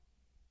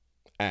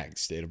Ag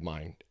State of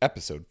Mind,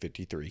 episode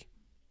 53.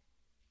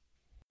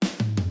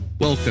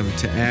 Welcome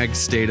to Ag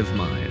State of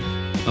Mind,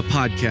 a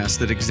podcast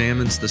that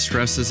examines the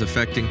stresses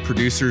affecting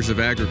producers of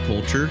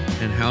agriculture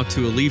and how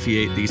to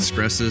alleviate these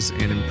stresses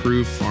and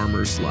improve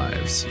farmers'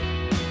 lives.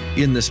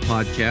 In this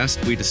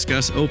podcast, we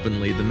discuss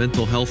openly the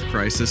mental health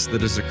crisis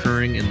that is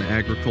occurring in the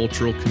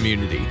agricultural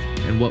community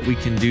and what we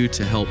can do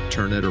to help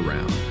turn it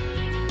around.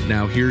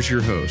 Now here's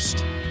your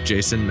host,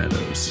 Jason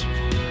Meadows.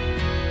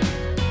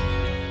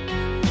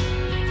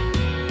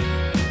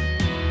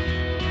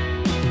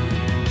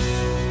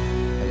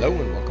 Hello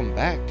and welcome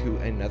back to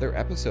another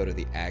episode of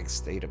the Ag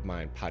State of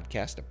Mind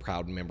podcast, a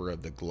proud member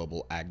of the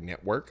Global Ag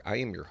Network. I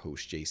am your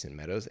host, Jason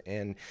Meadows,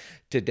 and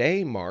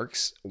today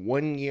marks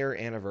 1 year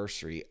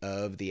anniversary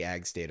of the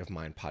Ag State of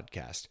Mind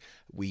podcast.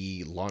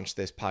 We launched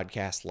this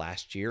podcast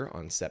last year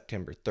on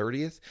September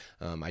 30th.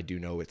 I do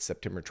know it's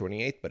September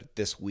 28th, but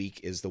this week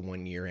is the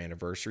 1 year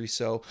anniversary.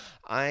 So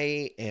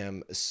I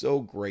am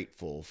so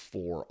grateful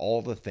for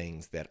all the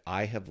things that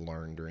I have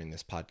learned during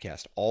this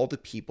podcast, all the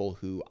people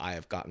who I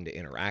have gotten to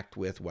interact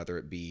with, whether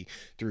it be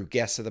through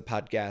guests of the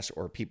podcast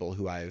or people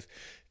who I've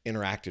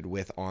interacted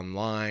with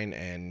online,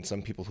 and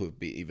some people who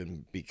have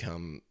even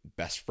become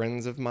best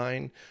friends of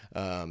mine.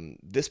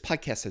 This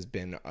podcast has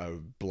been a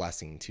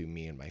blessing to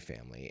me and my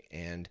family,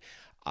 and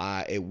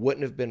it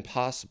wouldn't have been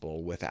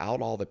possible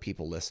without all the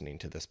people listening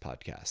to this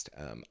podcast.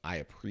 I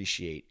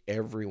appreciate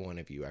every one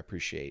of you. I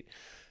appreciate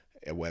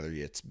whether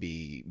it's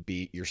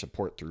be your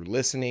support through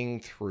listening,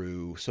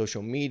 through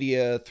social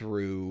media,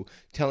 through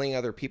telling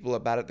other people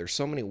about it. There's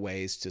so many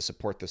ways to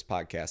support this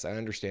podcast. I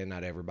understand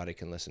not everybody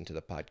can listen to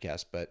the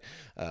podcast, but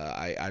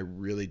I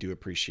really do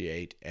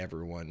appreciate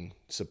everyone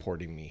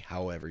supporting me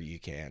however you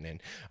can,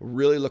 and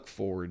really look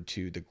forward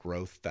to the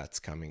growth that's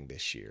coming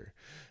this year.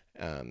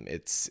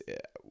 It's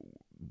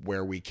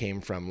where we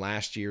came from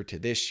last year to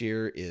this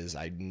year is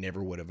I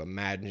never would have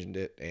imagined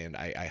it, and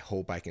I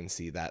hope I can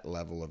see that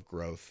level of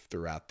growth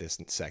throughout this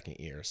second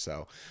year.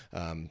 So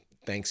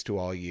thanks to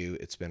all you.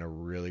 It's been a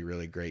really,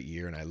 really great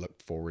year, and I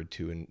look forward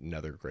to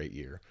another great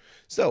year.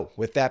 So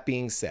with that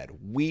being said,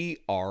 we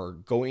are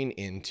going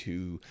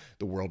into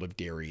the world of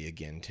dairy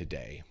again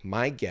today.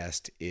 My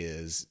guest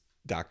is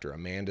Dr.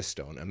 Amanda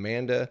Stone.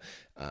 Amanda,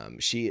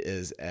 she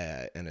is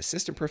an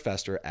assistant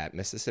professor at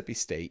Mississippi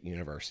State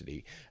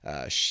University.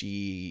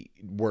 She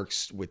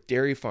works with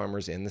dairy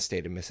farmers in the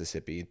state of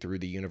Mississippi through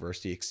the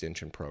University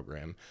Extension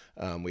Program.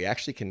 We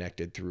actually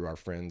connected through our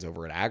friends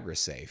over at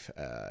AgriSafe.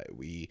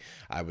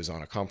 I was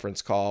on a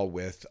conference call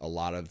with a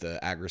lot of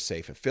the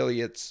AgriSafe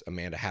affiliates.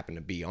 Amanda happened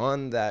to be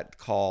on that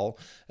call,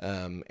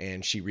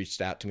 and she reached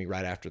out to me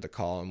right after the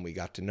call, and we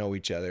got to know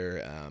each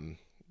other.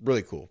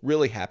 Really cool,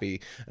 really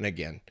happy. And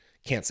again,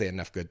 can't say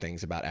enough good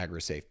things about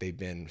AgriSafe. They've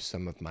been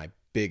some of my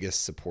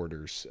biggest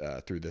supporters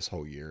through this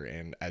whole year.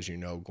 And as you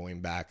know, going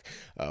back,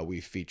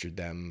 we've featured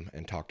them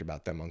and talked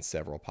about them on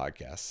several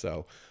podcasts.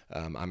 So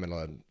I'm going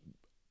to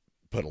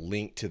put a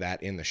link to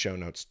that in the show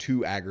notes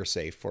to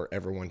AgriSafe for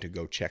everyone to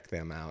go check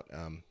them out.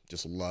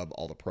 Just love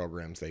all the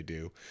programs they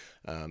do,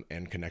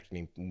 and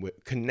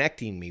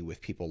connecting me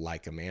with people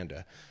like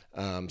Amanda.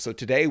 So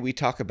today we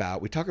talk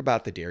about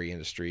the dairy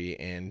industry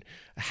and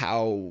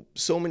how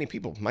so many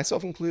people,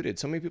 myself included,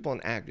 so many people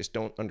in ag just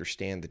don't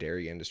understand the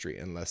dairy industry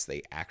unless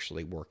they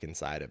actually work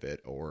inside of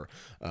it or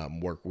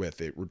work with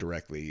it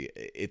directly.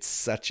 It's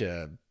such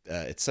a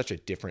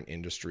different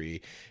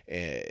industry.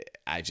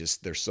 There's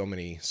so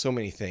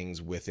many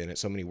things within it,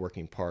 so many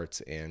working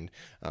parts, and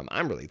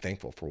I'm really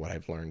thankful for what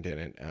I've learned in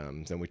it.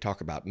 Then we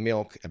talk about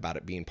milk, about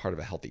it being part of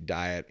a healthy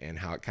diet, and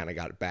how it kind of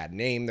got a bad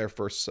name there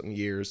for some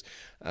years.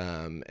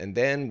 And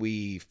then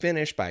we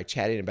finish by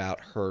chatting about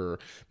her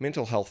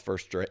mental health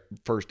first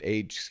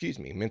aid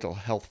training,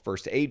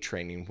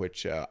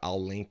 which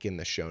I'll link in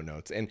the show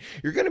notes. And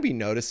you're going to be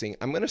noticing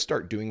I'm going to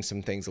start doing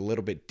some things a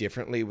little bit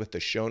differently with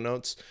the show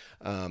notes.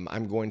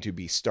 I'm going to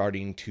be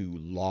starting to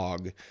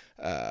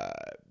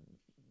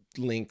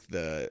link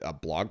a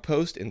blog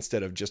post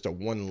instead of just a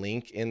one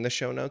link in the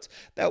show notes.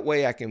 That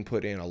way I can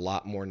put in a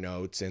lot more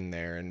notes in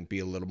there and be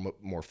a little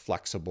more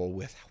flexible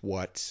with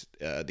what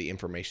the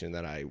information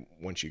that I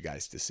want you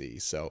guys to see.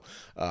 So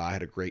I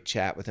had a great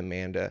chat with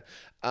Amanda.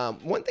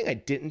 One thing I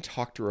didn't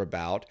talk to her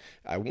about,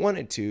 I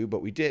wanted to,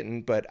 but we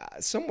didn't,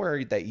 but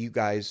somewhere that you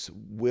guys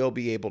will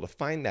be able to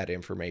find that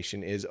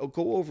information is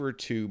go over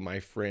to my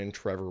friend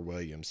Trevor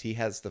Williams. He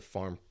has the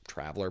Farm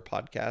Traveler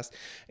podcast,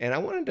 and I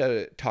wanted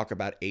to talk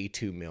about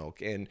A2 milk.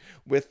 And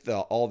with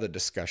all the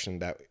discussion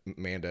that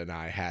Amanda and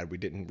I had, we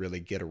didn't really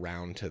get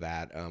around to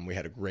that. We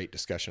had a great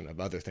discussion of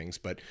other things,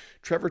 but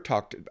Trevor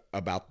talked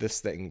about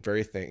this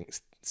very thing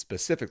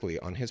specifically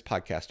on his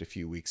podcast a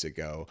few weeks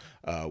ago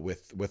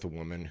with a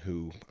woman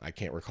who I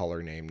can't recall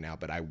her name now,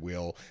 but I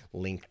will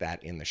link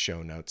that in the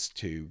show notes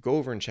to go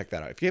over and check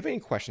that out. If you have any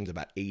questions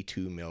about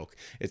A2 milk,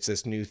 it's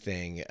this new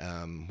thing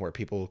where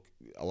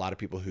a lot of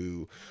people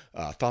who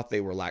thought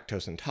they were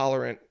lactose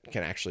intolerant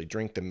can actually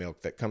drink the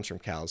milk that comes from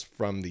cows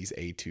from these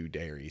A2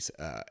 dairies,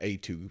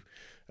 A2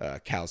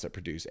 cows that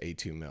produce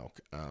A2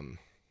 milk.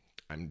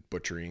 I'm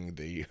butchering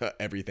the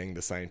everything,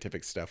 the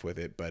scientific stuff with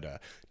it, but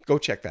go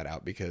check that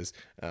out because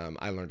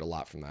I learned a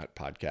lot from that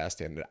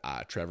podcast. And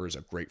Trevor is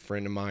a great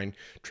friend of mine.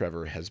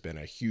 Trevor has been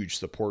a huge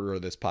supporter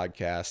of this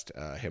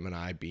podcast, him and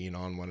I being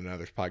on one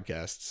another's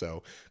podcast.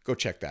 So go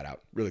check that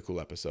out. Really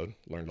cool episode.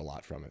 Learned a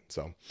lot from it.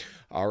 So,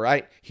 all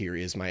right, here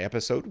is my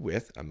episode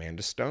with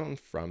Amanda Stone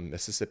from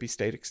Mississippi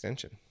State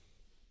Extension.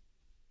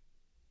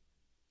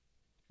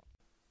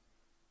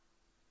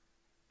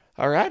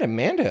 All right,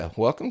 Amanda,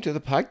 welcome to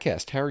the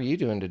podcast. How are you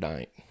doing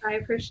tonight? I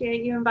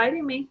appreciate you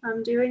inviting me.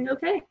 I'm doing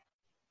okay.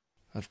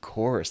 Of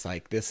course,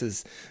 like this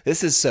is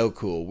so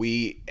cool.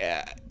 We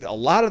a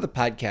lot of the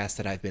podcasts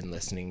that I've been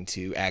listening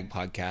to, ag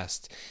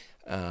podcasts,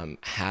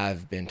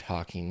 have been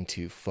talking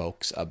to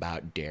folks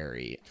about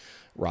dairy.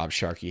 Rob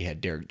Sharkey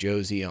had Derek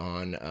Josie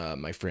on.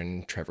 My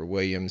friend Trevor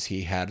Williams,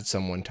 he had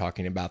someone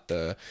talking about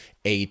the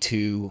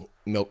A2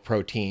 milk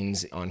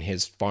proteins on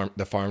his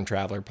the Farm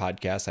Traveler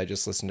podcast. I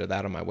just listened to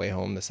that on my way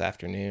home this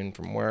afternoon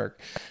from work.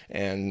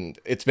 And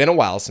it's been a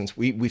while since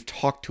we've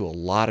talked to a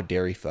lot of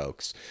dairy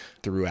folks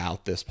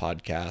throughout this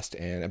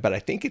podcast. But I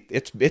think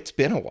it's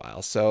been a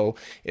while. So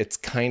it's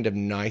kind of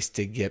nice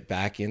to get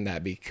back in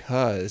that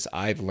because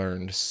I've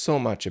learned so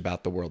much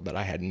about the world that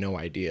I had no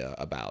idea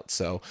about.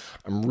 So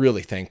I'm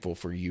really thankful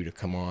for you to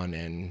come on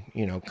and,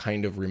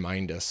 kind of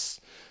remind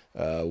us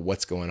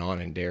what's going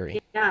on in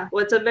dairy. Yeah,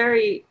 well, it's a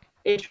very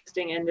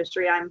interesting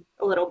industry. I'm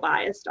a little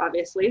biased,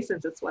 obviously,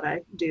 since it's what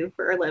I do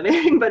for a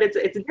living, but it's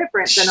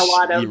different than a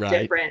lot of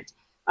different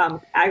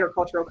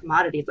agricultural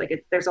commodities.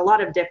 Like there's a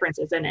lot of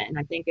differences in it, and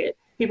I think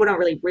people don't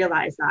really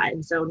realize that.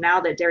 And so now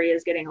that dairy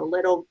is getting a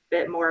little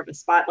bit more of a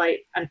spotlight,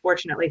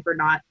 unfortunately for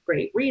not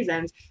great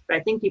reasons, but I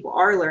think people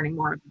are learning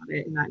more about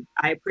it, and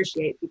I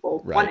appreciate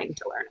people wanting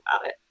to learn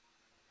about it.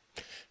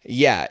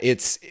 Yeah,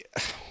 it's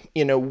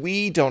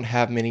we don't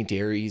have many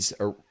dairies,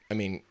 or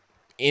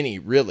any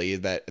really.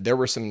 That there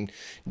were some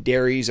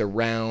dairies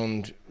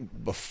around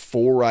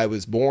before I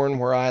was born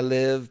where I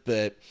live,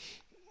 but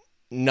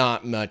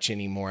not much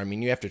anymore.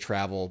 You have to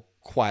travel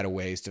quite a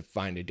ways to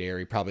find a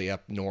dairy, probably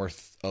up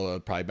north,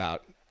 probably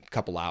about a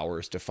couple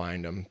hours to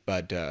find them.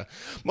 But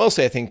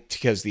mostly I think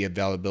because the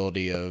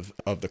availability of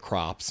the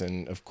crops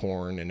and of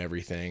corn and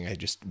everything,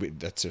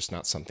 that's just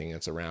not something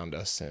that's around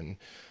us. And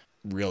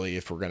really,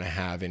 if we're going to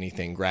have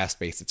anything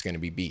grass-based, it's going to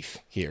be beef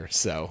here.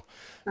 So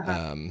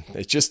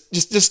it's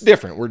just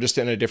different. We're just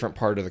in a different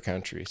part of the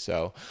country.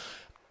 So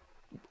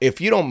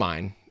if you don't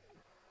mind,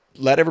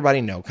 let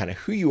everybody know kind of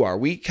who you are.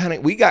 We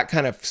got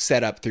kind of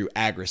set up through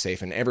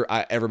AgriSafe, and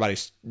everybody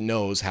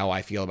knows how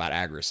I feel about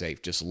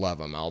AgriSafe. Just love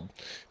them. I'll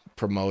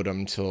promote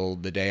them till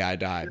the day I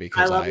die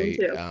because I love them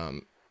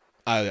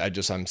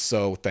too. I'm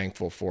so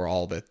thankful for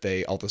all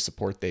the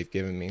support they've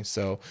given me.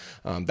 So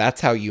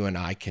that's how you and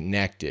I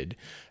connected.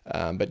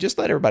 But just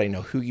let everybody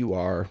know who you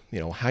are,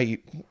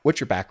 what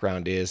your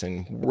background is,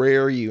 and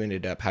where you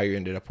ended up, how you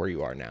ended up where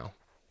you are now.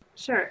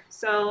 Sure.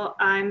 So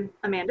I'm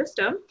Amanda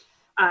Stone.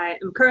 I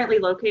am currently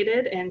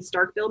located in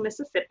Starkville,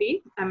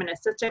 Mississippi. I'm an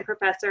assistant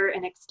professor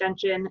and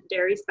extension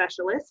dairy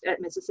specialist at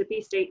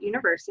Mississippi State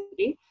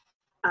University.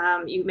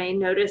 You may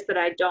notice that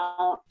I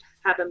don't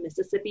have a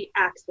Mississippi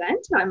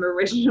accent. I'm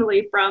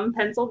originally from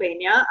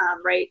Pennsylvania,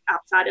 right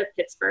outside of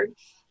Pittsburgh.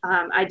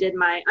 I did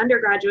my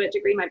undergraduate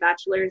degree, my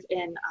bachelor's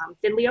in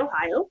Findlay,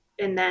 Ohio,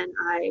 and then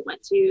I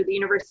went to the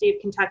University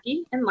of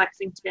Kentucky in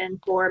Lexington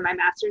for my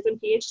master's and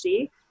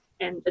PhD.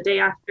 And the day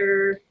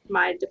after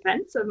my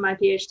defense of my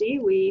PhD,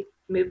 we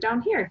moved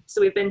down here. So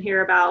we've been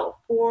here about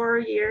 4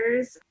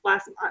 years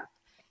last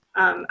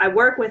month. I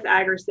work with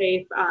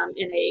AgriSafe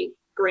in a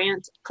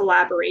grant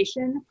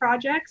collaboration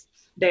projects.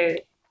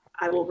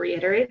 I will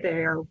reiterate,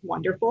 they are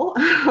wonderful.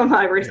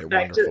 I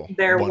respect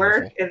their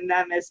work and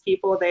them as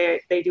people.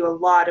 They do a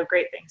lot of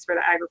great things for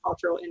the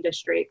agricultural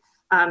industry.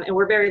 And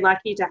we're very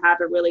lucky to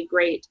have a really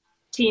great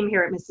team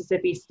here at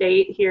Mississippi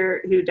State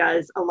here who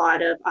does a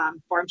lot of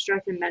farm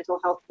stress and mental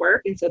health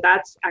work. And so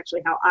that's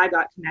actually how I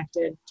got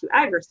connected to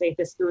AgriSafe,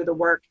 is through the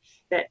work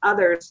that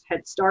others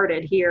had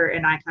started here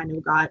and I kind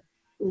of got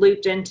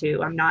looped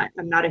into. I'm not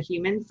a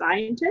human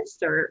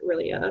scientist or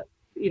really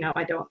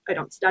I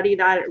don't study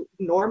that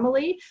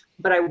normally,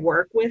 but I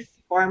work with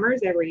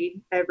farmers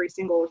every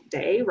single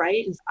day,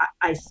 right? And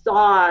I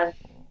saw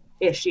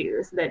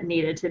issues that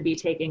needed to be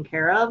taken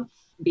care of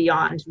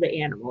beyond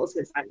the animals,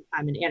 because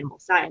I'm an animal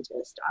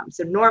scientist.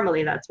 So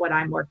normally that's what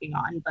I'm working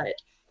on, but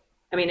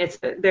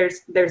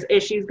there's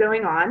issues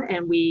going on,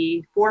 and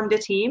we formed a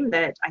team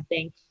that I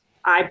think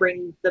I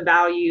bring the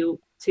value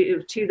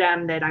to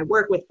them, that I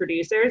work with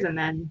producers, and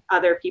then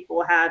other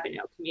people have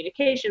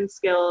communication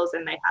skills,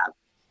 and they have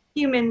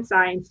human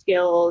science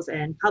skills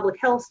and public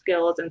health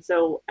skills. And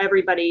so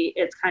everybody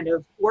is kind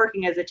of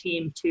working as a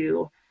team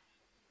to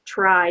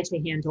try to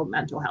handle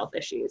mental health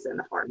issues in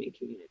the farming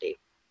community.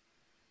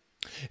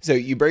 So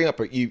you bring up,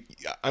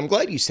 I'm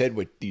glad you said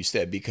what you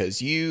said, because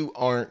you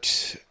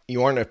aren't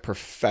a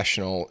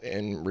professional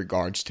in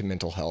regards to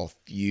mental health.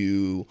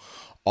 You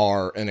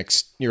are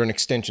you're an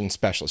extension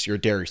specialist. You're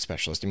a dairy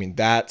specialist.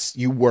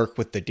 You work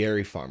with the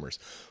dairy farmers.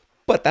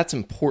 But that's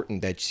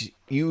important that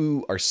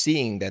you are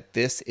seeing that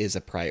this is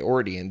a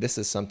priority and this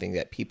is something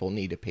that people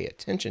need to pay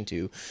attention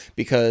to,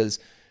 because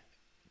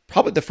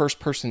probably the first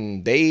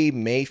person they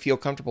may feel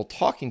comfortable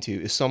talking to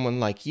is someone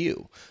like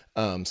you,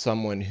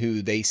 someone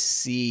who they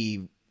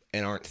see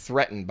and aren't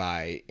threatened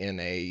by in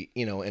a,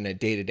 in a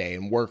day-to-day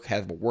and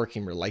have a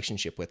working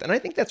relationship with. And I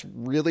think that's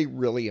really,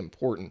 really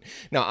important.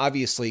 Now,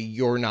 obviously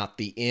you're not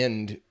the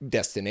end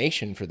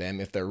destination for them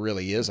if there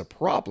really is a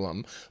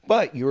problem,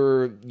 but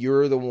you're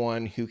the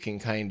one who can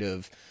kind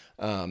of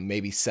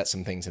maybe set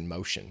some things in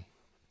motion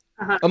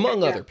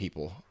among other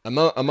people,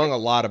 among a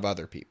lot of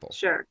other people.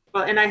 Sure.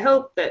 Well, and I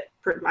hope that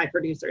my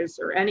producers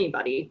or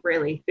anybody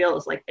really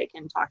feels like they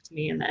can talk to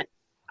me and that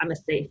I'm a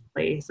safe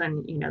place,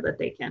 and, that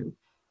they can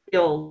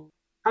feel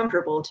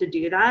comfortable to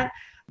do that.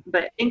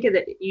 But I think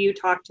that you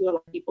talk to a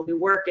lot of people who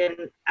work in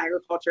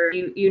agriculture,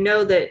 you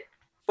know that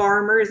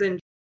farmers in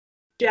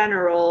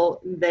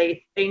general,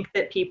 they think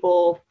that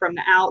people from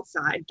the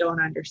outside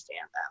don't understand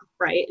them,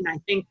 right? And I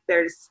think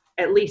there's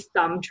at least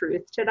some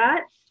truth to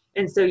that.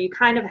 And so you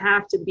kind of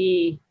have to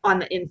be on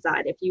the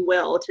inside, if you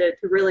will, to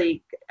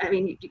really,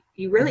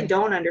 you really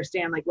don't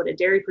understand like what a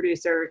dairy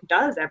producer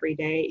does every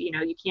day.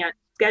 You can't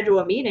schedule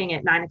a meeting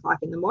at 9 o'clock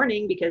in the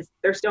morning because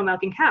they're still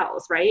milking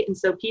cows, right? And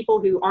so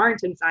people who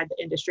aren't inside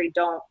the industry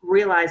don't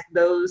realize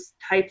those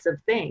types of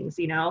things,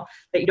 that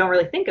you don't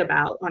really think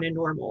about on a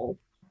normal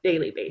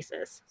daily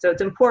basis. So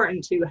it's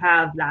important to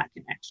have that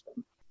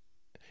connection.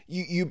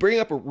 You bring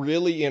up a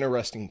really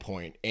interesting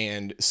point,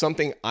 and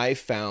something I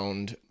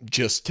found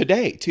just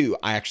today too.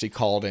 I actually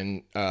called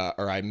in,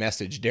 or I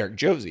messaged Derek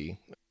Josie,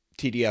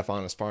 TDF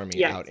Honest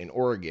Farming out in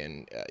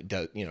Oregon.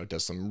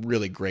 Does some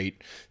really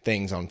great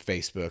things on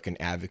Facebook and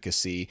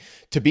advocacy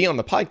to be on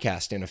the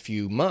podcast in a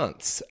few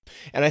months.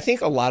 And I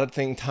think a lot of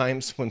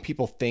times when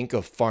people think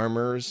of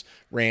farmers,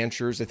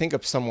 ranchers, they think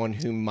of someone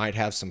who might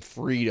have some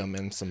freedom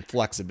and some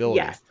flexibility.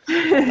 Yes.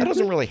 That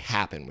doesn't really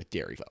happen with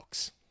dairy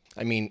folks.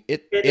 I mean,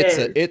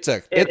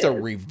 it's a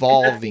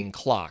revolving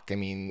clock. I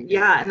mean,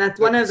 and that's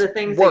one of the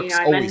things work's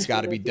that, I always mentioned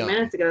got to be done.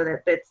 Minutes ago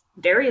that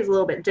dairy is a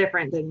little bit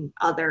different than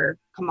other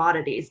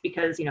commodities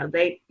because you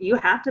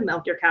have to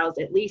milk your cows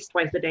at least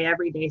twice a day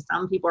every day.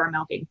 Some people are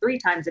milking 3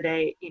 times a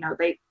day.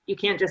 You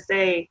can't just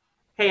say,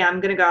 hey, I'm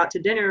going to go out to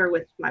dinner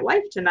with my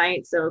wife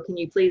tonight, so can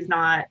you please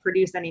not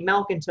produce any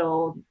milk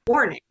until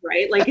morning,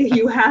 right? Like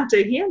you have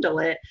to handle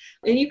it.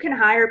 And you can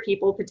hire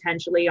people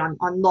potentially on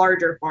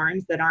larger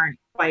farms that aren't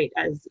quite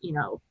as,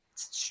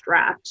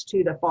 strapped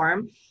to the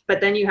farm,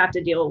 but then you have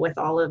to deal with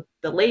all of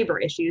the labor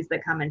issues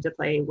that come into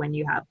play when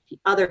you have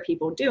other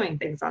people doing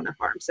things on the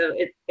farm. So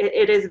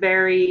it is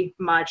very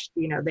much,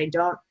 they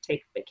don't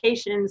take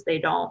vacations. They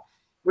don't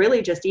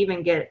really just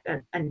even get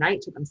a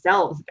night to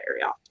themselves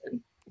very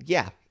often.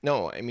 Yeah,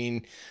 no, I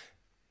mean,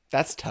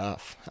 that's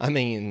tough. I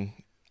mean,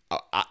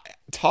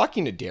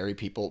 talking to dairy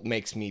people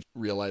makes me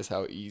realize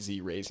how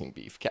easy raising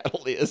beef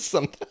cattle is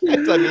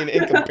sometimes. I mean,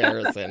 in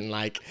comparison,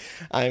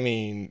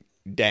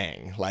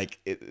 dang,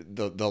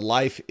 the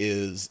life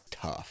is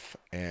tough.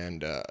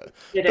 And,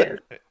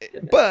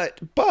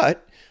 but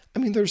I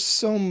mean, there's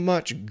so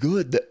much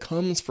good that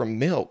comes from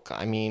milk.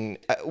 I mean,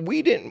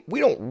 we don't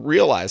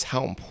realize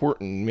how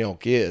important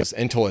milk is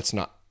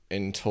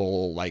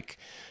until like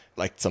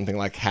something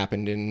like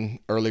happened in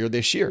earlier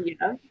this year,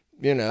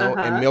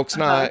 and milk's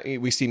not,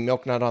 we see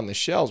milk not on the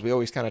shelves. We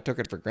always kind of took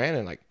it for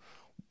granted. Like,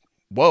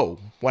 whoa,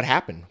 what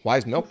happened? Why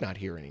is milk not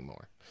here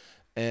anymore?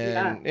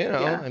 And,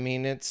 I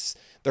mean,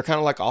 they're kind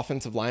of like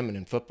offensive linemen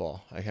in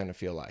football. I kind of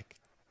feel like.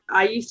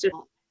 I used to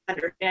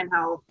understand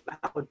how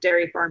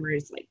dairy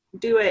farmers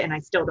do it. And I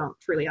still don't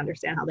truly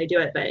understand how they do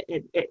it, but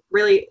it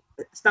really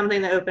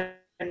something that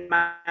opened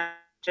my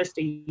just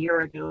a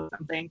year ago,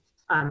 something.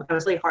 It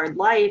was a really hard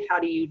life. How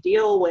do you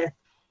deal with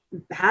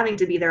having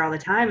to be there all the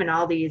time and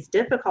all these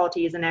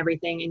difficulties and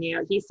everything? And,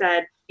 he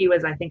said he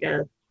was, I think,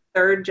 a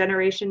 3rd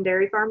generation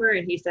dairy farmer.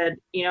 And he said,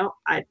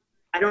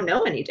 I don't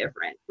know any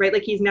different, right?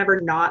 Like he's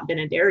never not been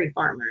a dairy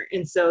farmer.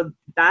 And so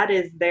that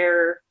is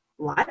their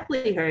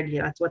livelihood.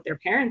 That's what their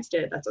parents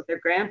did. That's what their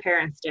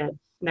grandparents did. And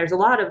there's a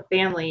lot of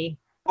family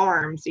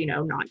farms,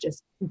 not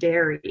just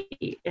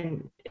dairy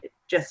and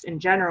just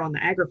in general in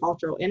the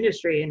agricultural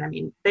industry. And I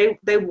mean,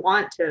 they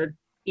want to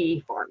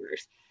be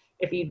farmers.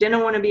 If you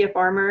didn't want to be a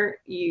farmer,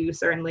 you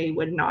certainly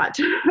would not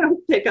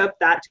pick up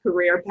that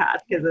career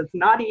path because it's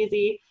not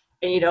easy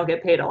and you don't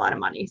get paid a lot of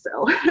money.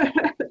 So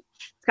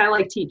it's kind of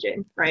like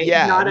teaching, right?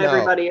 Yeah, not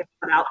everybody is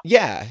put out.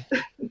 Yeah,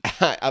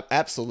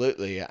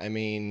 absolutely. I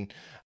mean,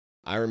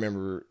 I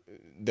remember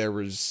they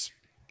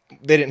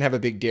didn't have a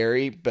big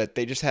dairy, but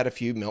they just had a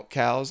few milk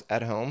cows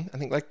at home. I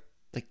think like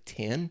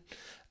 10.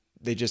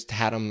 They just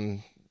had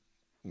them.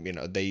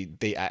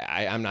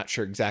 I'm not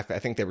sure exactly. I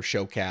think they were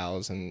show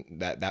cows, and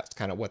that's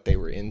kind of what they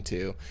were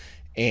into.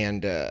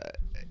 And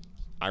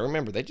I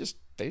remember they just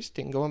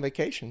didn't go on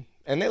vacation,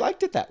 and they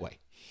liked it that way.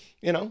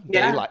 They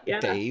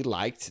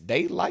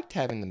liked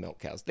having the milk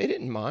cows. They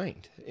didn't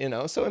mind.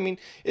 So I mean,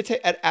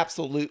 it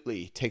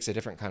absolutely takes a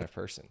different kind of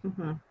person.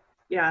 Mm-hmm.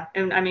 Yeah,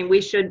 and I mean,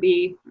 we should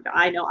be.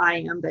 I know I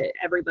am, but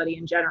everybody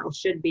in general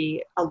should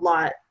be a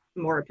lot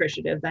more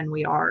appreciative than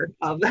we are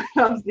of,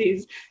 of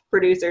these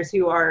producers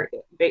who are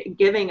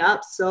giving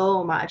up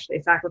so much.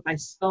 They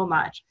sacrifice so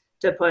much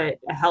to put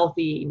a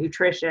healthy,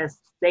 nutritious,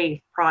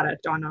 safe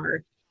product on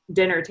our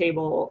dinner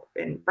table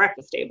and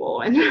breakfast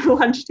table and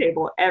lunch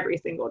table every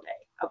single day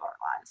of our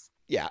lives.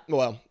 Yeah,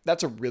 well,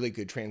 that's a really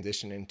good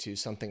transition into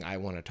something I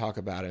want to talk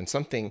about, and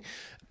something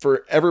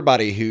for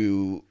everybody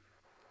who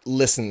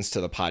listens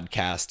to the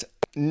podcast.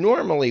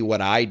 Normally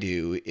what I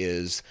do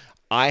is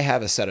I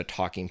have a set of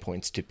talking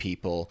points to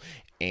people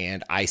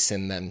and I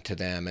send them to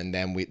them, and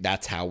then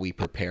that's how we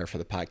prepare for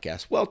the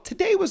podcast. Well,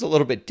 today was a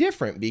little bit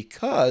different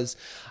because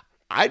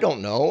I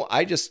don't know,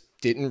 I just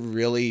didn't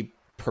really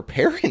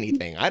prepare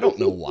anything. I don't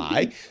know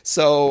why.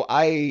 So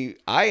I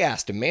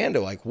asked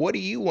Amanda, like, what do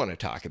you want to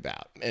talk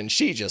about? And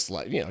she just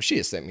she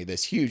just sent me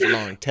this huge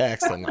long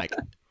text and like,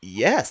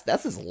 yes,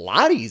 that's a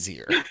lot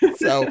easier.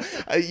 So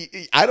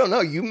I don't know.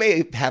 You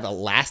may have a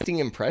lasting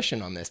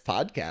impression on this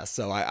podcast.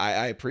 So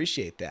I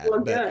appreciate that.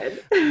 Well,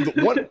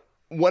 good.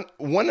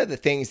 One of the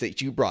things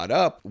that you brought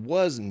up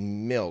was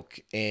milk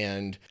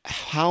and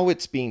how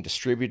it's being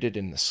distributed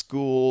in the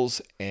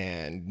schools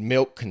and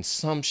milk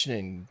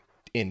consumption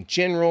in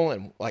general,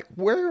 and like,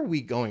 where are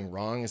we going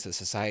wrong as a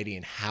society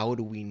and how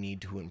do we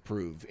need to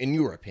improve, in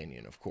your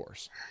opinion, of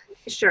course?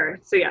 Sure.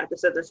 So yeah,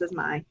 this is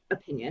my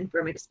opinion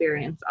from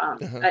experience.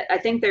 I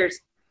think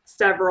there's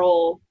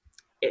several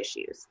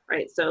issues,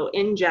 right? So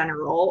in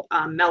general,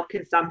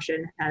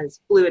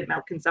 fluid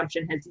milk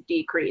consumption has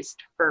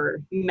decreased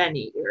for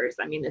many years.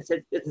 I mean, this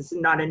is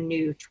not a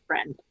new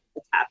trend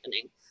that's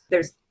happening.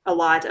 There's a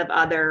lot of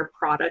other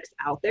products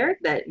out there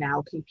that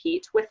now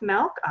compete with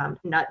milk.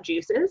 Nut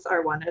juices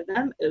are one of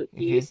them. Oat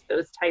juice,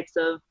 those types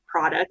of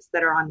products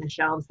that are on the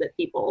shelves that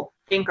people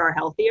think are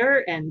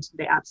healthier, and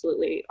they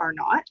absolutely are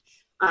not.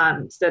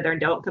 So they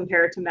don't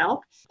compare to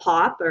milk.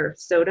 Pop or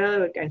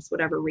soda, I guess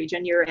whatever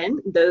region you're in,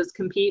 those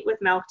compete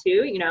with milk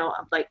too. You know,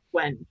 like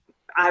when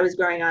I was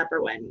growing up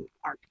or when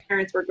our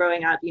parents were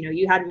growing up, you know,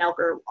 you had milk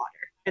or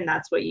water, and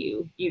that's what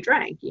you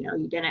drank. You know,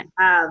 you didn't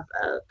have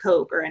a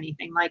Coke or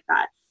anything like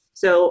that.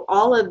 So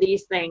all of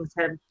these things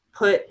have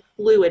put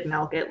fluid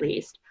milk, at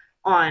least,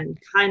 on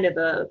kind of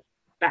a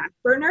back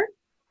burner,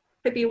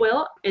 if you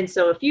will. And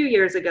so a few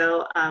years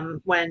ago,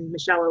 when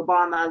Michelle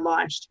Obama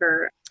launched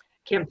her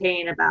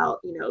campaign about,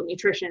 you know,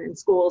 nutrition in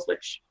schools,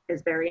 which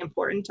is very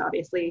important.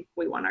 Obviously,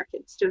 we want our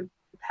kids to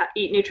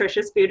eat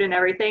nutritious food and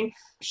everything.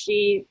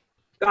 She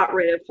got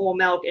rid of whole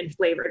milk and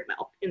flavored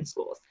milk in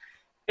schools.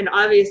 And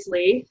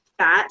obviously,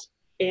 fat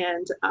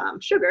and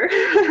sugar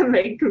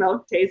make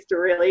milk taste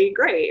really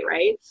great,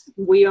 right?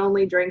 We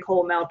only drink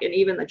whole milk, and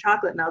even the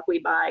chocolate milk we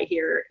buy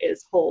here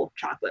is whole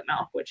chocolate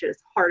milk, which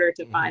is harder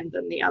to find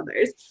than the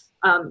others.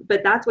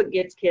 But that's what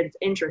gets kids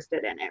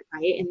interested in it,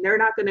 right? And they're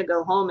not going to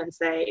go home and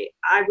say,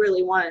 I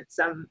really want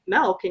some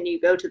milk. Can you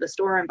go to the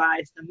store and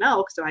buy some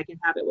milk so I can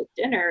have it with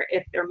dinner,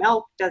 if their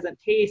milk doesn't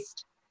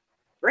taste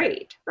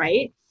great,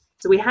 right?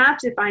 So we have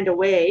to find a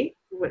way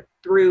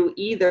through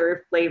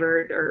either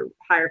flavored or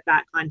higher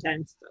fat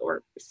contents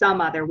or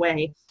some other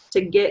way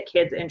to get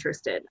kids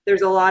interested.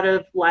 There's a lot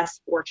of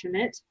less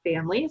fortunate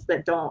families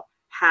that don't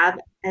have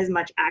as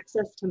much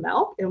access to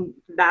milk, and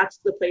that's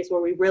the place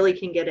where we really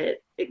can get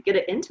it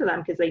into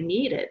them, because they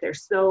need it.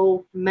 There's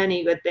so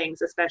many good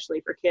things,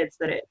 especially for kids,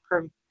 that it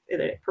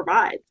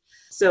provides.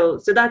 So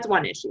that's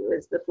one issue,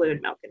 is the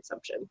fluid milk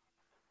consumption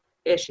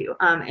issue.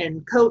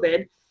 And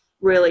COVID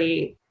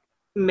really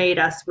made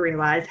us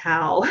realize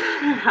how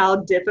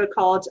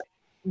difficult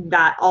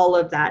that all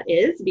of that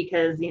is,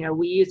 because, you know,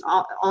 we use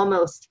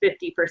almost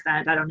 50%.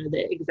 I don't know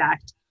the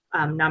exact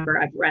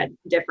number. I've read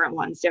different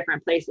ones,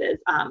 different places,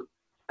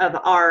 of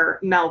our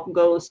milk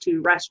goes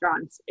to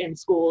restaurants and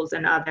schools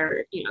and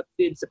other, you know,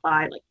 food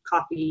supply, like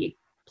coffee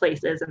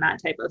places and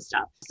that type of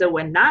stuff. So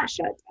when that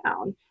shut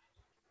down,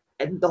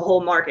 the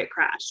whole market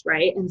crashed,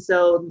 right? And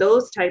so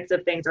those types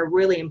of things are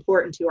really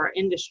important to our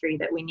industry,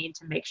 that we need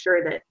to make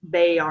sure that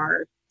they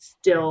are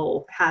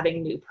still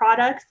having new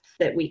products,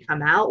 that we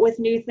come out with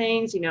new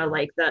things, you know,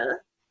 like the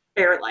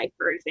Fairlife,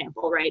 for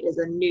example, right, is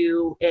a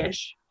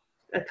new-ish,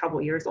 a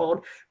couple years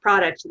old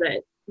product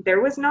that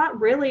there was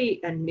not really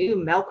a new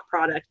milk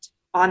product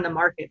on the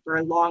market for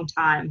a long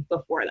time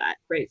before that,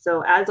 right?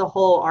 So as a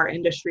whole, our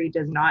industry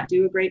does not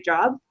do a great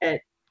job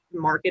at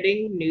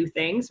marketing new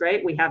things,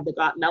 right? We have the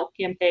Got Milk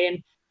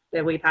campaign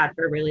that we've had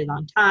for a really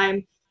long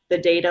time. The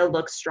data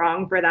looks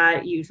strong for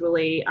that,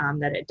 usually,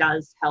 that it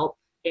does help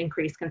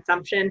increase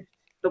consumption,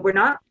 but we're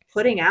not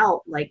putting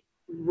out like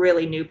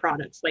really new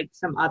products like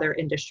some other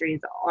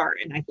industries are.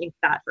 And I think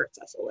that hurts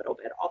us a little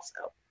bit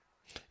also.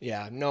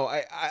 Yeah, no,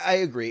 I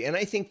agree. And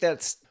I think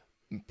that's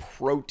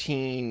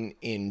protein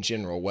in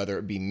general, whether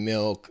it be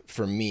milk.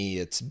 For me,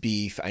 it's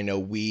beef. I know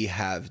we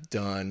have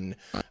done,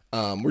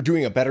 we're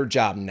doing a better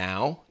job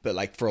now, but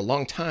like for a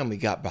long time, we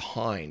got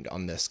behind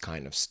on this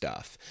kind of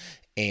stuff.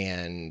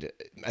 And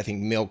I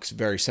think milk's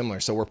very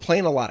similar. So we're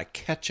playing a lot of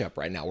catch up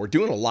right now. We're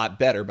doing a lot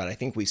better, but I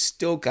think we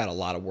still got a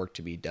lot of work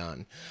to be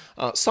done.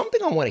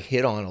 Something I want to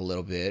hit on a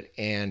little bit,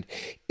 and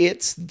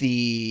it's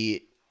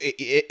the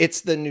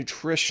it's the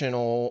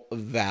nutritional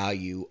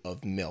value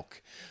of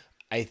milk.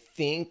 I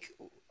think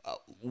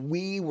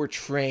we were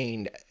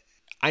trained,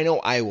 I know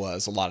I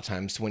was a lot of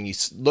times when you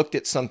looked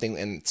at something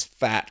and its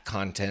fat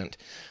content,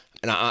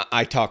 and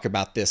I talk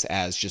about this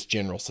as just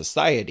general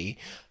society.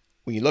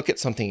 When you look at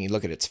something, you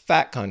look at its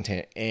fat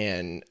content,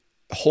 and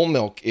whole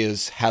milk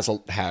it's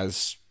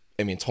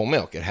whole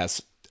milk. It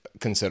has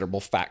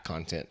considerable fat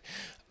content.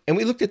 And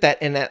we looked at that,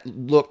 and that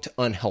looked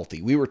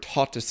unhealthy. We were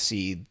taught to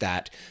see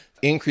that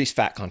increased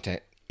fat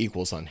content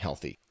equals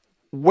unhealthy.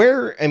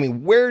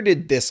 Where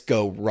did this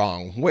go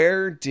wrong?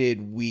 Where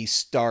did we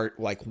start?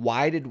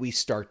 Why did we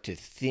start to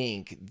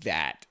think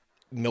that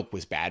milk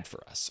was bad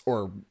for us?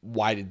 Or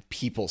why did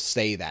people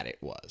say that it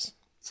was?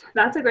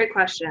 That's a great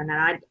question.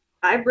 And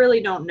I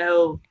really don't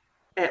know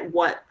at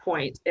what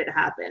point it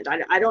happened.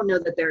 I don't know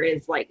that there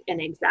is an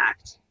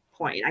exact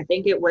point. I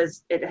think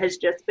it has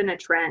just been a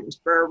trend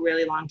for a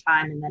really long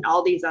time. And then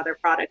all these other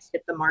products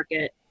hit the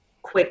market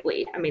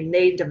quickly.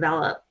 They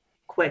develop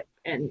quick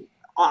and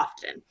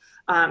often.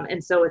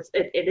 And so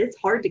it is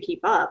hard to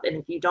keep up. And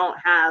if you don't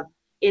have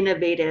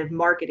innovative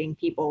marketing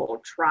people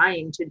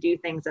trying to do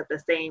things at the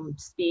same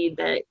speed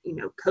that,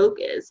 Coke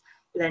is,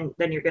 then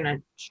you're going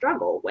to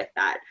struggle with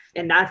that.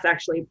 And that's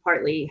actually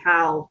partly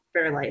how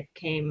Fairlife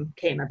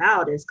came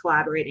about, is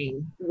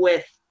collaborating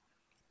with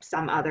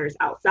some others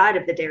outside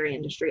of the dairy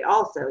industry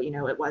also.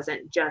 It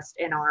wasn't just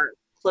in our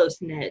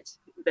close-knit,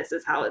 this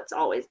is how it's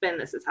always been,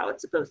 this is how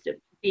it's supposed to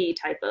be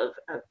type of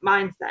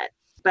mindset.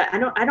 But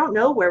I don't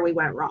know where we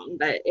went wrong,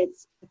 but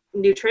it's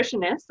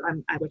nutritionists,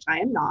 which I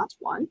am not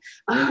one,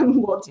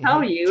 will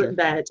tell you sure.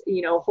 that,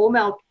 whole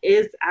milk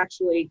is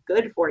actually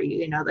good for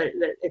you,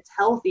 that it's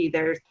healthy.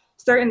 There's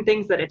certain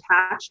things that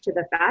attach to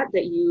the fat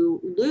that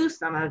you lose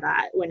some of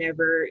that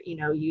whenever,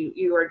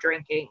 you are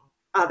drinking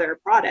other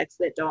products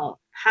that don't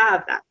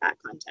have that fat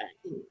content.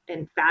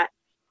 And fat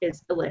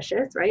is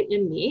delicious, right?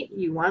 In meat,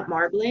 you want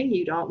marbling,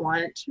 you don't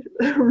want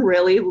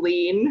really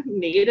lean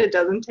meat. It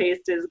doesn't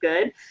taste as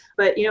good,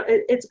 but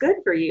it's good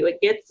for you.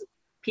 It gets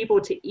people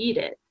to eat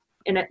it.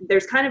 And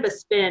there's kind of a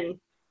spin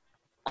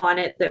on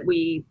it that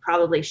we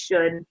probably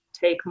should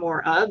take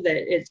more of,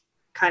 that is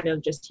kind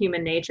of just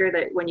human nature,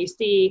 that when you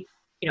see,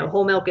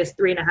 whole milk is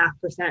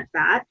 3.5%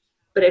 fat,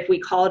 but if we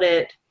called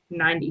it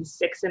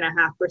 96.5%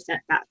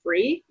 fat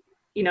free,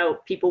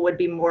 people would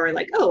be more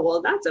like, oh,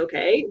 well, that's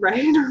okay,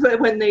 right? But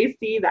when they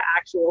see the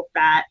actual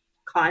fat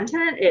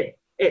content,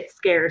 it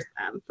scares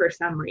them for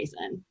some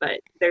reason. But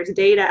there's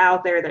data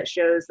out there that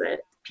shows that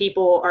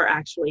people are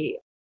actually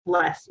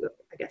less,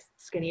 I guess,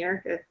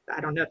 skinnier. I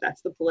don't know if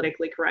that's the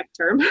politically correct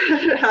term,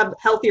 have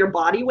healthier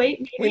body weight.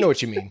 Maybe. We know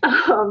what you mean.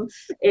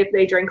 If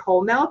they drink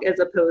whole milk as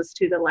opposed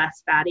to the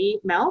less fatty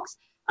milks.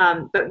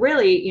 But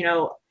really,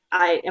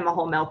 I am a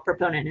whole milk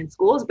proponent in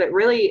schools, but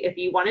really, if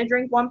you want to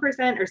drink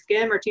 1% or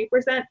skim or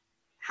 2%,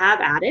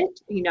 have at it.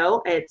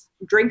 It's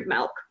drink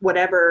milk,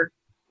 whatever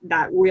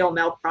that real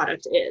milk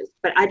product is.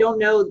 But I don't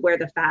know where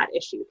the fat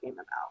issue came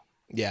about.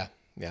 Yeah.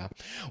 Yeah.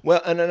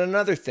 Well, and then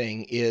another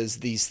thing is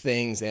these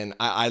things, and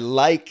I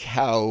like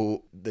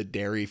how the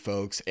dairy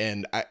folks,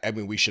 and I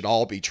mean, we should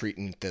all be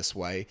treating it this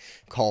way,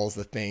 calls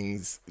the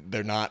things,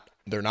 they're not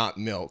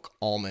milk,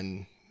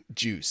 almond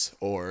juice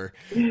or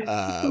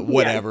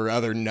whatever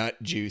other nut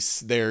juice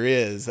there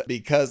is,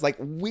 because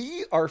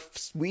we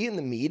in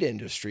the meat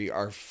industry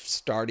are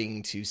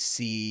starting to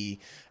see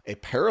a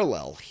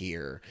parallel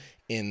here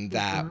in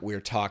that we're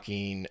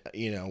talking,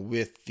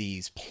 with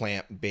these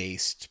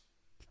plant-based,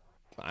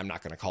 I'm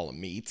not going to call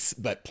them meats,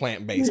 but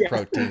plant-based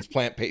proteins,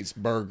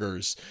 plant-based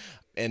burgers,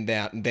 and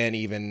then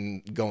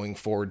even going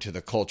forward to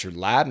the cultured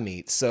lab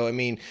meats. So,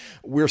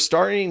 we're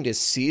starting to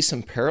see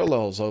some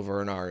parallels over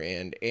on our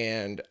end,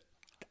 and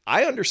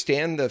I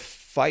understand the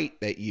fight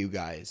that you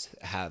guys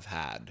have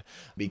had,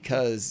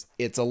 because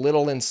it's a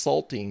little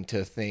insulting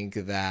to think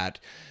that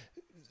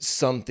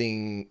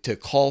to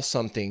call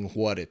something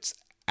what it's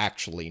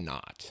actually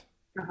not.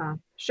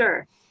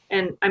 Sure.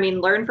 And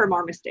learn from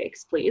our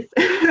mistakes, please,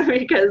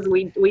 because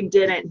we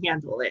didn't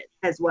handle it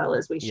as well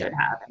as we should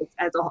have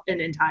as an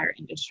entire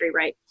industry,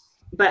 right?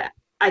 But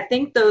I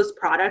think those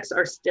products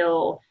are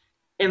still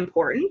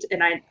important.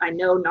 And I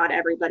know not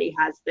everybody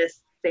has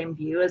this same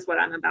view as what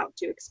I'm about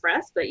to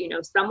express, but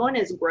someone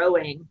is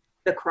growing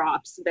the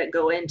crops that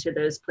go into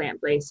those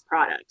plant-based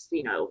products,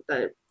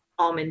 the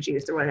almond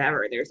juice or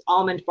whatever. There's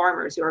almond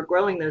farmers who are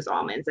growing those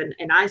almonds, and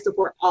I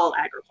support all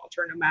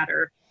agriculture, no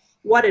matter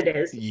what it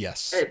is.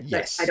 Yes.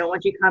 Yes. I don't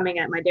want you coming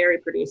at my dairy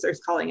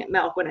producers calling it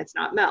milk when it's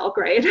not milk,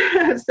 right?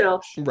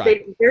 So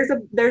right.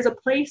 There's a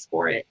place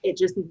for it.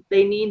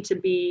 They need to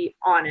be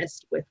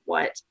honest with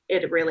what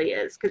it really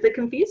is, because it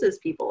confuses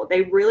people.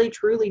 They really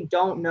truly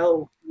don't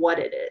know what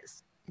it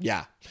is.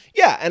 Yeah.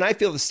 Yeah. And I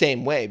feel the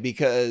same way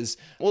because,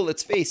 well,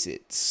 let's face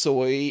it,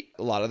 soy,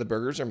 a lot of the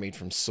burgers are made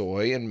from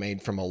soy and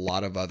made from a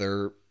lot of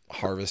other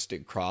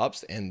harvested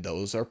crops. And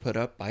those are put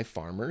up by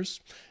farmers.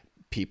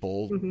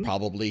 People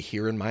probably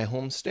here in my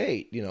home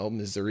state,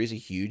 Missouri is a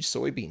huge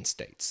soybean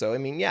state. So,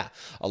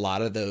 a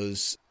lot of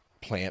those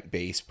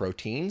plant-based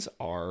proteins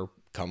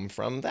come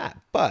from that.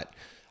 But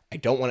I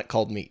don't want it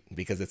called meat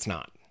because it's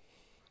not.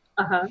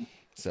 Uh-huh.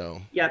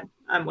 So, Yep,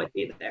 I'm with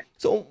you there.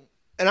 so,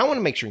 and I want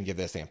to make sure and give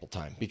this ample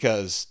time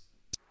because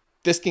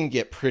this can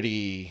get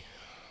pretty,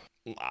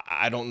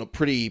 I don't know,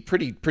 pretty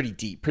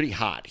deep, pretty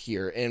hot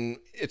here. And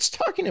it's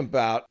talking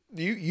about,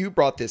 you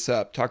brought this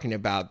up, talking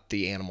about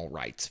the animal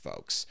rights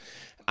folks.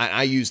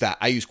 I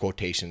use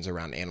quotations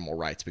around animal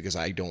rights because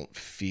I don't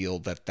feel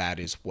that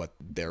is what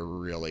they're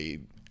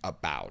really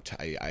about.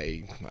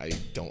 I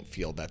don't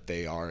feel that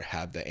they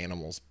have the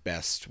animals'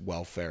 best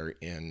welfare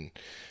in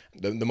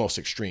the most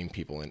extreme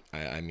people.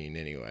 I mean,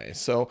 anyway.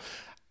 So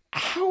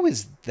how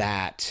is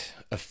that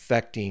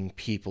affecting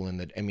people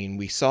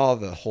we saw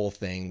the whole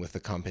thing with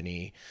the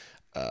company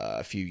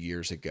a few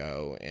years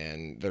ago,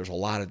 and there's a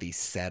lot of these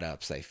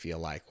setups, I feel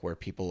like, where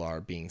people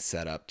are being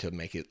set up to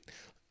make it,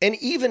 and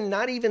even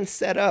not even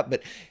set up,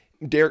 but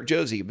Derek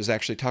Josie was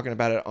actually talking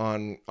about it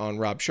on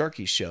Rob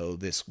Sharkey's show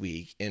this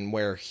week, and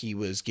where he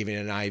was giving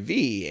an IV,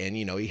 and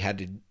he had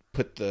to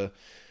put the,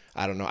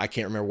 I don't know, I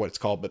can't remember what it's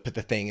called, but put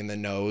the thing in the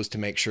nose to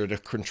make sure to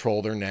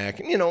control their neck,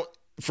 and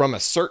from a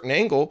certain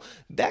angle,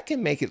 that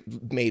can make it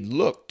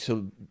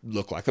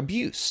look like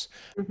abuse.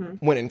 Mm-hmm.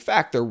 When in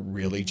fact, they're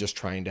really just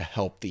trying to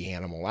help the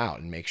animal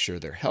out and make sure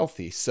they're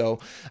healthy. So,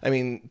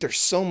 there's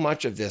so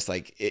much of this,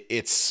 like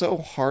it's so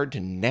hard to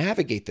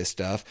navigate this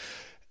stuff,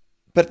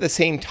 but at the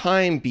same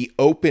time, be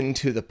open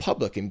to the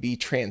public and be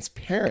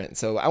transparent.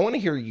 So I want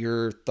to hear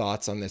your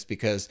thoughts on this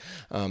because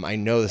I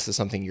know this is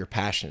something you're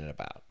passionate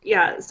about.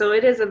 Yeah, so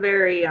it is a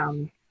very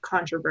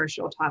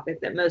controversial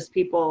topic that most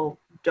people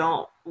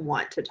don't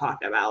want to talk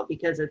about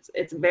because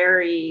it's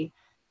very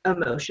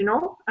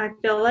emotional, I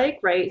feel like,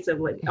 right? So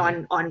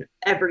on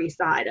every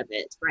side of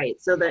it, right?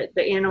 So that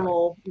the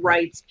animal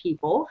rights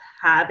people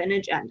have an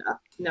agenda.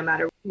 No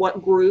matter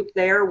what group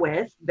they are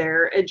with,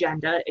 their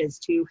agenda is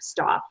to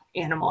stop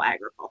animal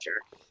agriculture.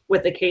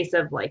 With the case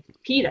of like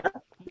PETA,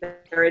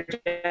 their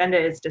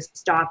agenda is to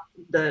stop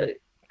the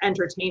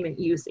entertainment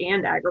use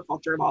and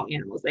agriculture of all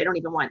animals. They don't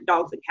even want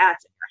dogs and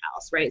cats in their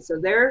house, right? So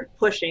they're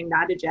pushing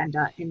that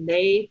agenda, and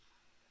they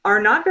are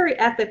not very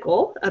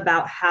ethical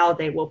about how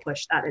they will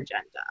push that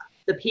agenda.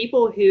 The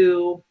people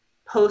who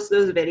post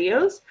those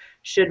videos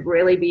should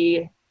really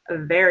be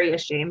very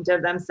ashamed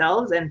of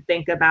themselves and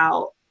think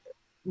about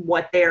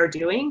what they are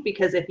doing,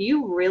 because if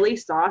you really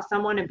saw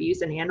someone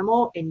abuse an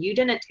animal and you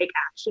didn't take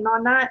action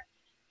on that,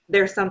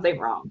 there's something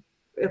wrong.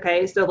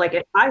 Okay, so like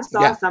if I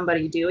saw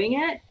somebody doing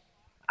it,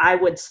 I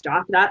would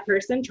stop that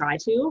person, try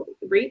to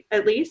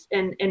at least,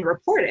 and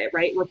report it,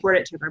 right? Report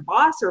it to their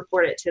boss,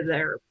 report it to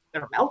their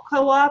milk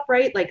co-op,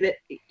 right? Like that,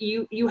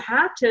 you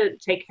have to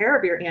take care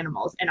of your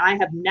animals. And I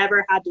have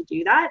never had to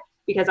do that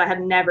because I have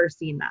never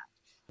seen that.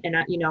 And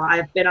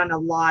I've been on a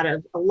lot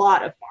of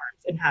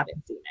farms and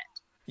haven't seen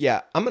it.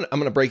 Yeah, I'm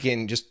gonna break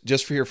in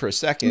just for here for a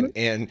second mm-hmm.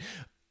 and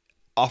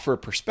offer a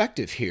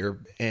perspective here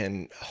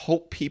and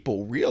hope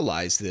people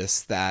realize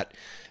this, that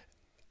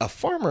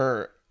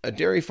a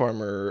dairy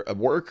farmer, a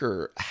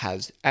worker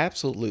has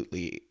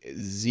absolutely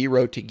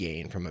zero to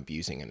gain from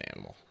abusing an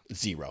animal.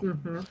 Zero.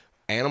 Mm-hmm.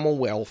 Animal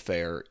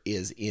welfare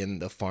is in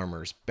the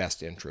farmer's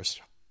best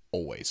interest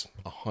always,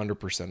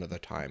 100% of the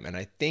time. And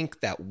I think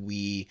that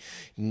we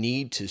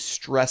need to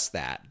stress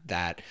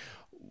that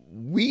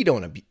we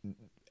don't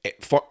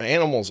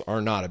animals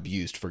are not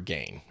abused for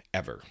gain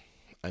ever.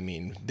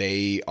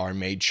 They are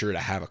made sure to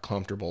have a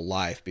comfortable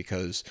life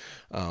because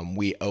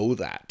we owe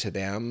that to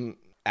them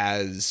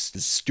as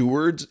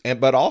stewards,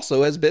 but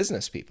also as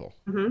business people.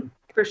 Mm-hmm.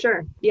 For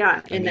sure.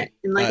 Yeah. And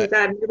like I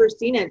said, I've never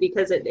seen it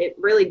because it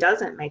really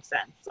doesn't make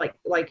sense.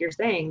 Like you're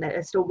saying, that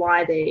as to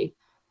why they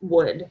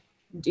would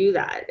do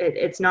that.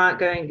 It's not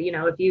going,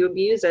 if you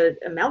abuse a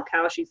milk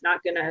cow, she'll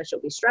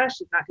be stressed.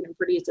 She's not going to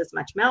produce as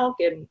much milk,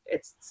 and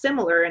it's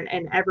similar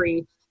in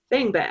everything.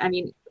 But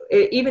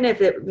even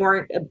if it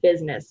weren't a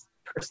business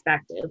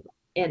perspective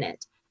in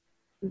it,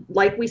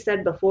 like we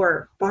said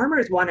before,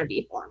 farmers want to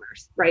be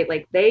farmers, right?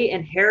 Like they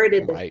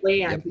inherited this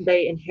land, yep.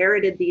 They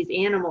inherited these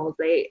animals.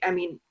 They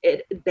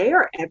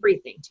are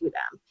everything to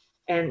them.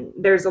 And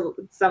there's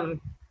some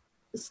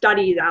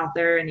studies out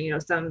there,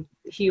 and some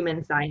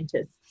human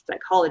scientists,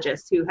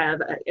 psychologists who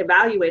have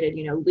evaluated,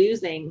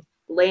 losing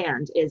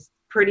land is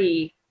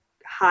pretty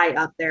high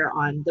up there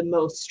on the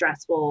most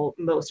stressful,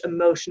 most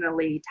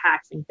emotionally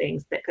taxing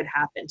things that could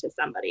happen to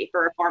somebody,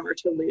 for a farmer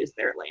to lose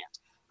their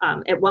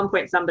land. At one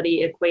point,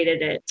 somebody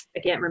equated it,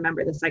 I can't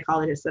remember the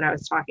psychologist that I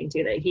was talking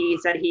to, that he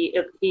said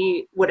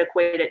he would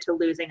equate it to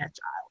losing a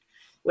child,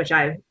 which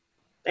I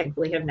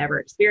thankfully have never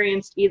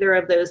experienced either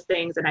of those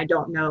things. And I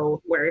don't know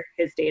where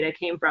his data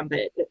came from, but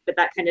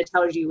that kind of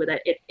tells you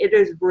that it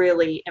is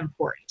really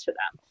important to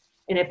them.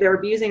 And if they're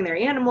abusing their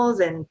animals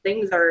and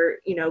things are,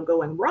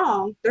 going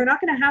wrong, they're not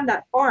going to have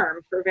that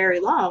farm for very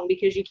long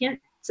because you can't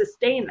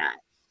sustain that.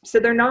 So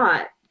they're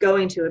not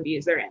going to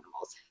abuse their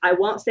animals. I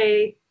won't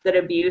say that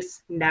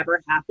abuse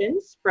never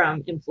happens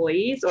from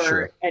employees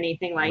or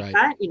anything like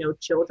that.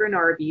 Children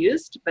are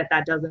abused, but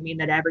that doesn't mean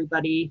that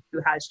everybody who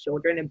has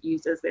children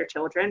abuses their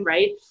children,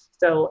 right?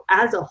 So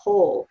as a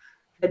whole,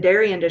 the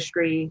dairy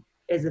industry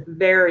is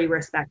very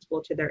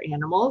respectful to their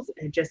animals.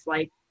 And just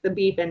like the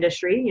beef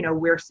industry,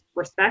 we're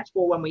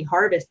respectful when we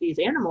harvest these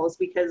animals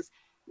because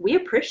we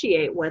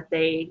appreciate what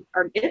they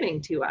are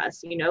giving to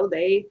us.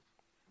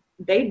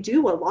 They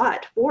do a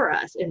lot for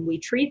us, and we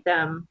treat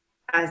them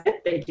as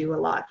if they do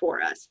a lot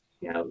for us.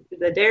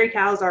 The dairy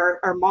cows are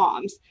our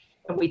moms,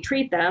 and we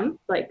treat them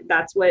like,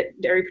 that's what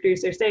dairy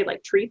producers say,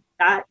 like, treat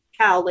that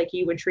cow like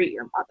you would treat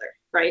your mother,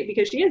 right?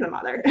 Because she is a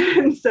mother.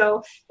 And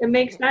so it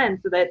makes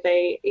sense that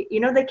they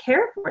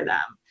care for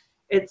them.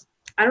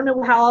 I don't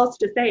know how else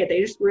to say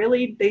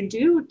it. They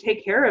do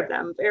take care of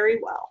them very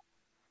well.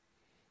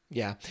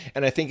 Yeah.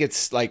 And I think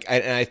it's like,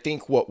 and I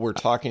think what we're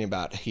talking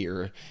about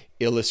here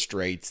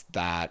illustrates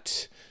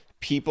that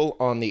people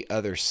on the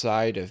other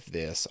side of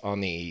this,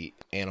 on the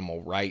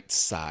animal rights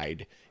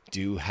side,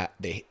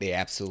 they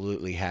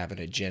absolutely have an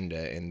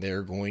agenda, and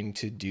they're going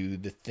to do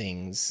the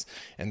things,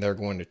 and they're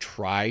going to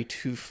try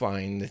to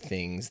find the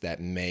things that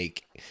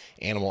make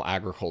animal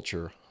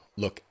agriculture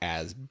look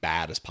as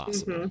bad as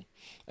possible. Mm-hmm.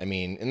 I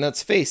mean, and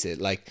let's face it,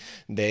 like,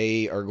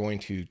 they are going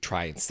to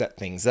try and set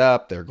things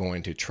up. They're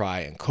going to try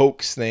and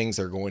coax things.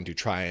 They're going to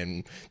try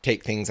and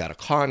take things out of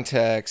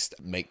context,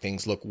 make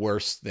things look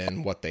worse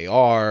than what they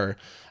are.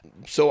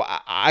 So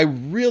I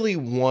really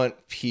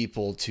want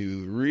people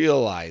to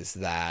realize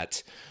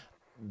that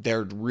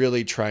they're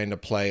really trying to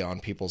play on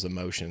people's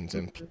emotions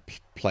and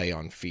play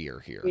on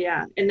fear here.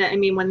 Yeah. And I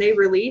mean, when they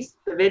release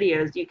the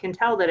videos, you can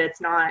tell that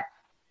it's not,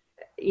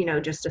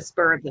 just a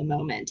spur of the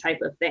moment type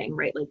of thing,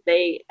 right? Like,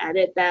 they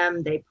edit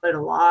them, they put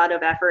a lot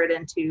of effort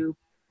into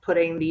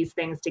putting these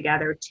things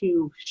together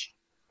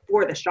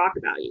for the shock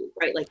value,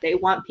 right? Like, they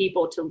want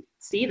people to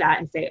see that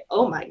and say,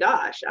 oh my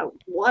gosh,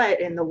 what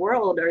in the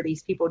world are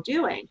these people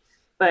doing?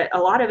 But a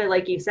lot of it,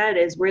 like you said,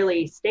 is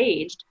really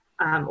staged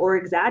or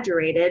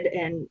exaggerated.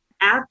 And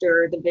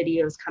after the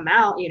videos come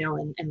out,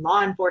 and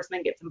law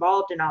enforcement gets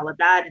involved in all of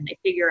that, and they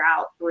figure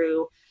out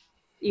through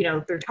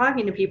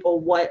talking to people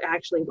what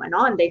actually went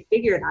on, they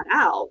figure that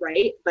out,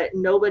 right? But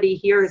nobody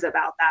hears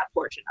about that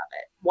portion of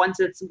it. Once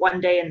it's one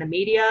day in the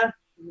media,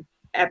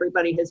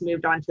 everybody has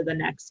moved on to the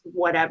next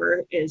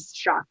whatever is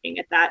shocking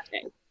at that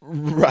day.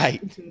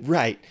 Right,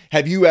 right.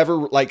 Have you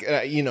ever,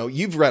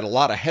 you've read a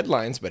lot of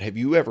headlines, but have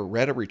you ever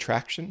read a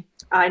retraction?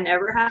 I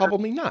never have.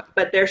 Probably not.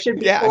 But there should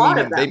be a lot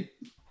of them.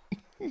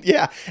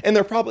 Yeah. And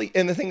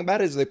the thing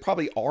about it is, they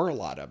probably are a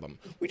lot of them.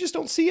 We just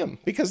don't see them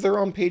because they're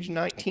on page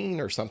 19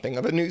 or something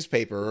of a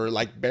newspaper, or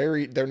like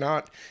buried. They're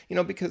not,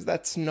 because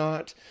that's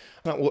not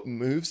what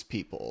moves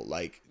people,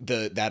 like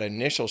that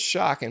initial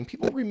shock, and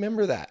people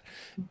remember that.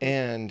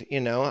 And,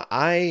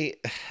 the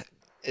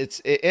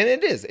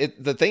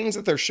things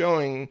that they're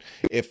showing,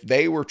 if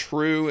they were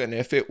true, and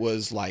if it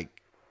was like,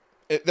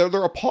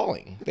 they're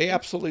appalling. They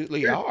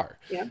absolutely are.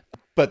 Yeah.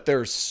 But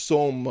there's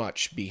so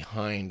much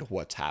behind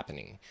what's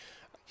happening.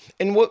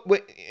 And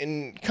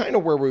and kind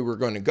of where we were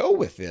going to go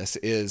with this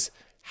is,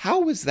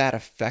 how is that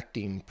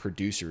affecting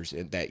producers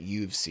that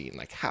you've seen?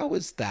 Like, how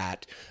is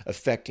that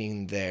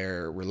affecting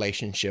their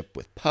relationship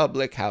with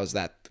public? How is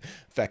that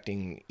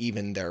affecting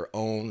even their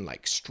own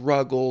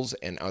struggles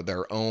and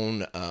their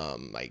own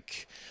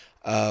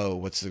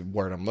what's the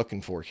word I'm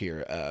looking for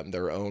here?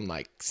 Their own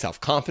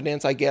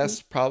self-confidence, I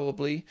guess,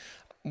 probably.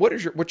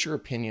 What's your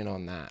opinion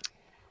on that?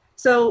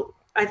 So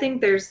I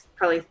think there's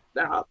probably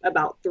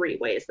about 3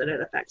 ways that it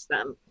affects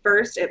them.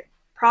 First, it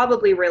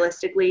probably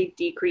realistically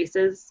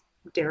decreases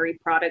dairy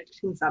product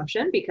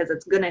consumption, because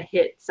it's going to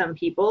hit some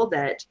people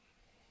that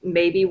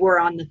maybe were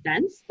on the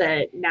fence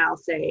that now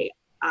say,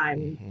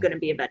 I'm going to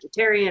be a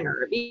vegetarian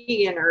or a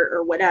vegan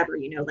or whatever,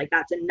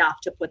 that's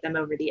enough to put them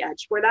over the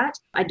edge for that.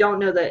 I don't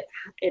know that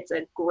it's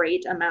a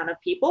great amount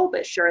of people,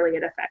 but surely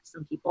it affects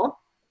some people.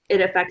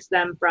 It affects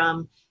them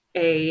from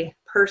a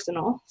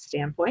personal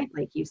standpoint,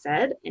 like you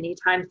said.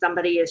 Anytime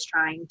somebody is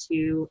trying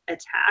to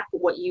attack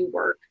what you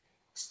work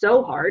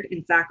so hard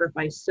and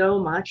sacrifice so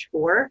much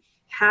for,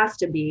 has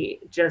to be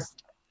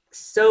just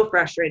so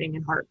frustrating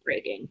and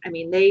heartbreaking. I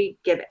mean, they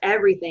give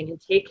everything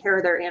and take care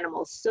of their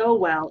animals so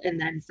well, and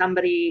then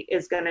somebody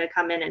is going to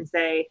come in and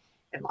say,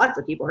 and lots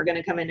of people are going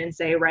to come in and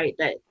say, right,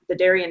 that the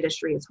dairy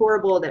industry is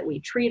horrible, that we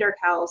treat our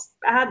cows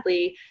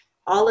badly,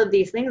 all of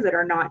these things that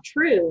are not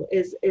true,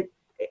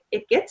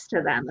 it gets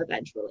to them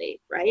eventually,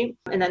 right?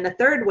 And then the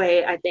third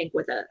way, I think,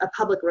 with a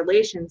public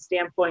relations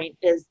standpoint,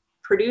 is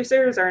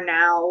producers are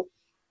now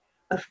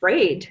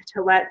afraid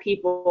to let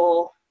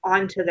people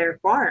onto their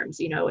farms.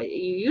 You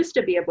used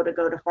to be able to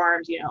go to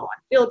farms, on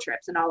field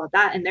trips and all of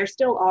that. And there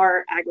still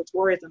are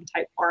agritourism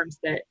type farms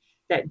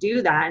that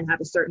do that and have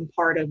a certain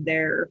part of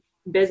their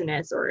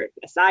business, or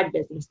a side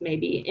business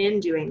maybe, in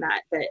doing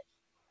that. But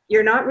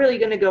you're not really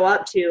going to go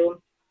up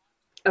to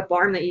a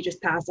farm that you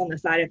just pass on the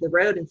side of the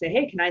road and say,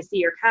 hey, can I see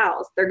your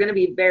cows? They're going to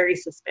be very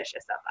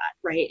suspicious of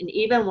that, right? And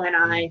even when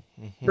I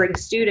bring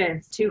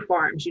students to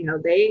farms,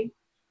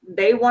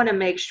 they want to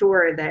make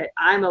sure that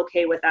I'm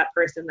okay with that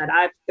person, that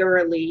I've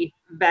thoroughly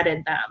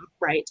vetted them,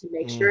 right? To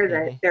make sure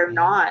that they're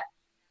not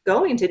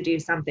going to do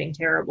something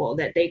terrible,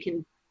 that they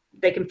can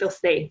feel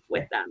safe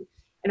with them.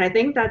 And I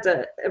think that's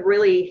a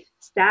really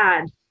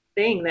sad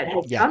thing that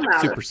has Yeah, come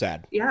out super of,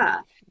 sad. yeah.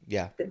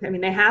 Yeah. I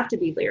mean, they have to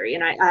be leery,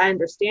 and I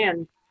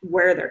understand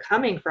where they're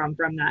coming from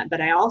that, but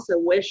I also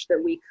wish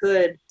that we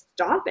could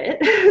stop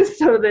it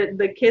so that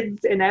the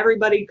kids and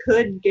everybody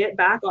could get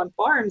back on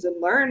farms and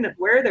learn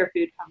where their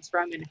food comes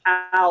from and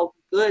how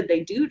good they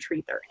do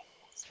treat their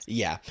animals.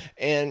 Yeah.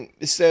 And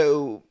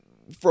so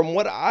from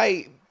what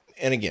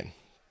and again,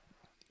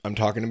 I'm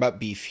talking about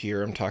beef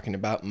here. I'm talking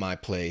about my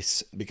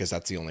place because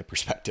that's the only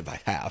perspective I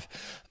have.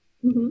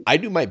 Mm-hmm. I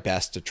do my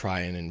best to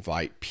try and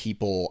invite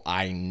people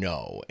I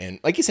know. And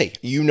like you say,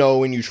 you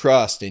know, and you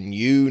trust, and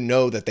you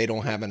know that they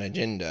don't have an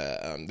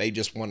agenda. They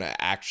just want to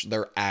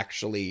they're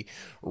actually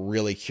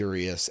really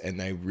curious, and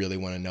they really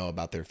want to know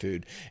about their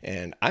food.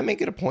 And I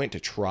make it a point to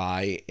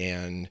try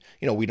and,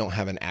 you know, we don't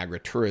have an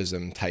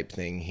agritourism type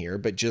thing here,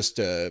 but just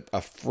a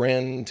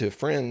friend to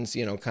friends,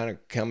 you know, kind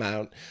of come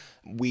out.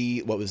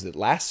 What was it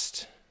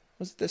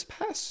this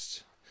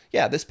past?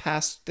 Yeah, this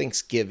past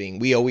Thanksgiving,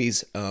 we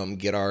always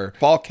get our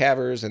fall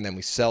calvers, and then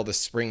we sell the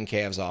spring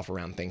calves off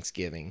around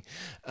Thanksgiving.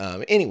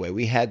 Anyway,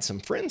 we had some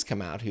friends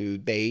come out who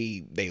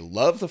they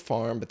love the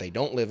farm, but they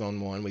don't live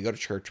on one. We go to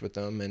church with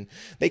them, and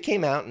they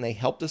came out and they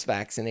helped us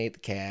vaccinate the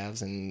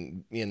calves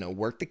and, you know,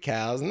 work the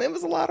cows, and it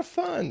was a lot of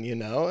fun, you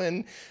know.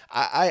 And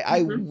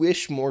I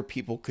wish more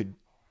people could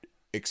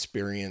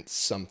experience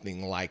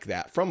something like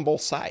that from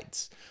both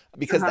sides,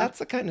 because that's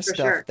the kind of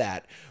stuff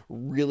that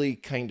really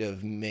kind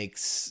of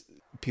makes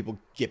people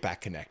get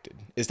back connected,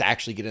 is to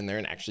actually get in there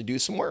and actually do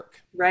some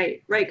work.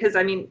 Right. Because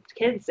I mean,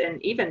 kids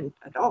and even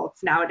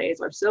adults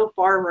nowadays are so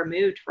far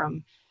removed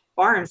from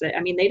farms that, I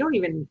mean, they don't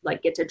even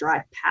like get to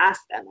drive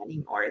past them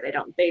anymore.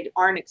 They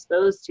aren't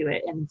exposed to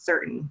it in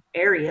certain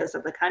areas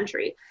of the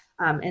country.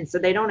 And so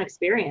they don't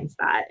experience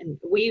that. And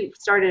we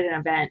started an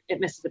event at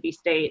Mississippi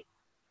State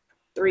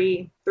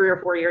three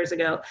or 4 years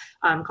ago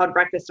called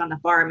Breakfast on the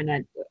Farm.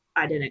 And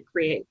I didn't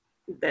create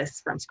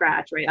this from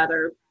scratch, right?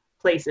 Other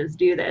places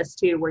do this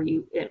too, where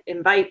you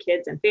invite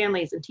kids and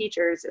families and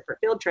teachers for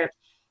field trips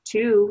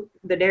to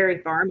the dairy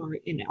farm, or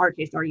in our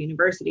case, our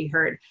university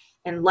herd,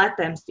 and let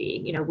them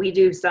see. You know, we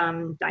do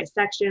some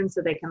dissection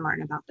so they can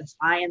learn about the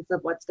science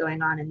of what's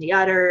going on in the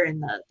udder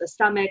and the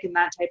stomach and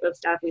that type of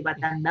stuff. We let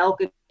them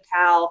milk a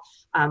cow.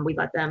 We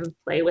let them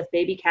play with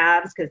baby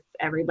calves, because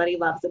everybody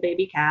loves a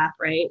baby calf,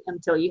 right?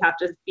 Until you have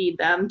to feed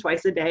them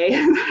twice a day.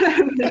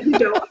 You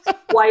don't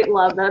quite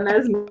love them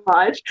as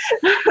much.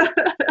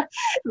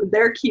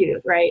 They're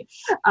cute, right?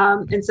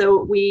 And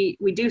so we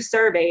do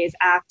surveys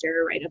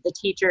after, right, of the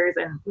teachers.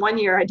 And one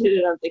year I did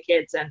it of the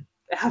kids, and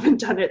I haven't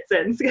done it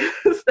since,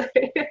 because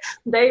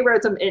they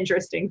wrote some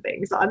interesting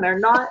things on there,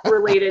 not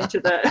related to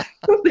the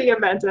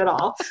event at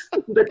all.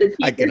 But the teachers,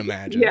 I can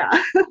imagine. Yeah,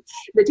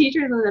 the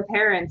teachers and the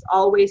parents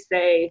always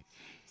say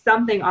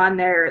something on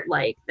there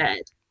like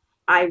that.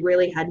 I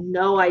really had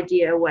no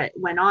idea what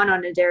went on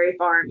a dairy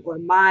farm, or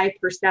my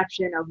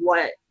perception of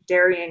what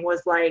dairying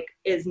was like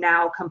is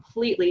now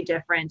completely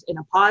different in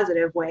a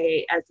positive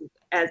way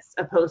as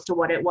opposed to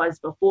what it was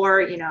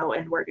before, you know,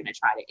 and we're going to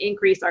try to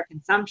increase our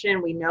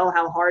consumption. We know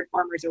how hard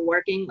farmers are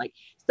working. Like,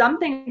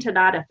 something to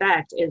that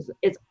effect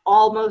is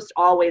almost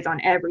always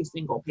on every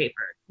single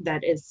paper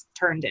that is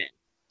turned in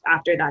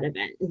after that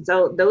event. And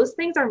so those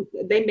things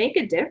they make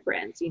a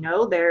difference, you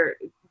know. They're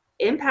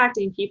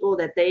impacting people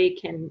that they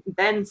can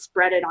then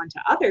spread it onto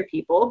other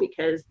people,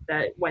 because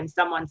that when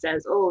someone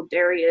says, oh,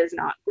 dairy is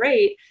not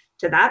great,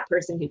 to that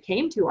person who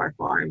came to our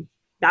farm,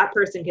 that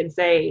person can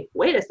say,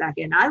 wait a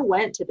second, I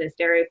went to this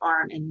dairy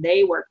farm and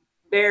they work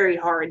very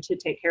hard to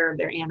take care of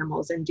their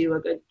animals and do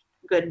a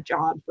good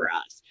job for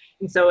us.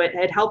 And so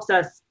it helps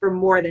us for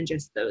more than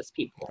just those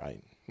people.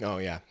 Right. Oh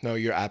yeah. No,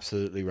 you're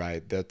absolutely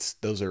right.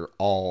 Those are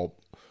all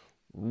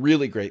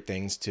really great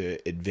things to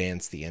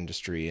advance the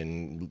industry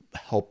and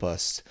help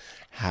us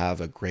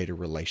have a greater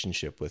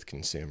relationship with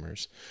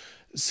consumers.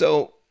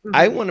 So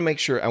I want to make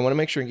sure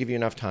and give you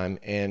enough time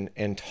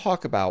and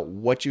talk about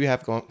what you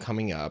have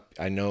coming up.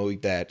 I know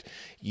that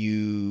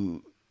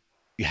you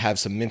have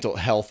some mental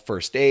health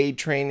first aid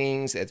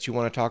trainings that you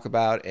want to talk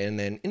about, and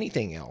then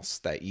anything else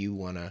that you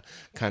want to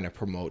kind of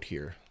promote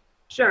here.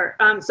 Sure.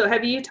 So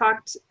have you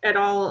talked at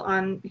all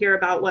on here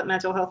about what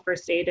mental health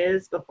first aid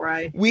is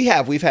before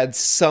We've had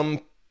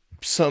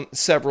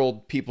several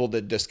people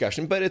did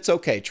discussion, but it's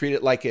okay. Treat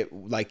it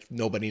like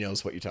nobody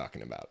knows what you're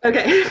talking about.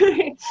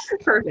 Okay.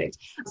 Perfect.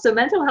 So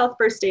mental health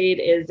first aid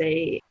is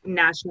a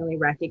nationally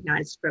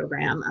recognized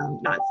program,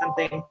 not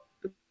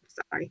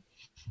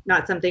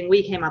something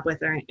we came up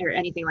with or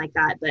anything like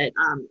that, but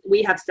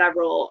we have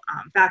several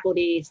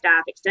faculty,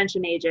 staff,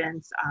 extension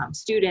agents,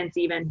 students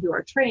even, who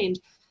are trained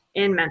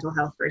in mental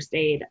health first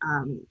aid.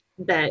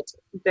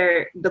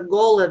 The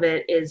goal of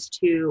it is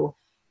to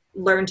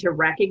learn to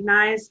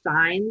recognize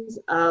signs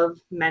of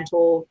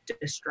mental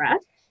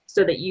distress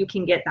so that you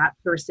can get that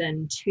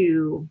person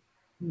to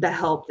the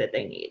help that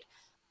they need.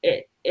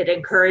 It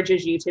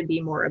encourages you to be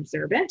more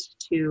observant,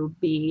 to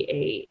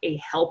be a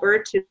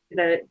helper to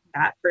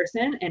that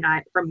person. And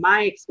from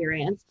my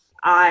experience,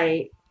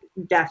 I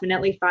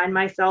definitely find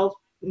myself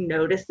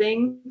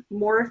noticing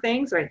more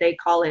things, right? They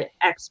call it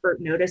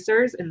expert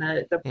noticers in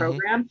the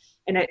program.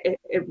 And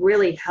it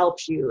really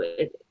helps you.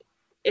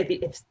 If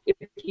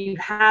you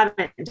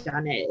haven't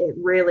done it, it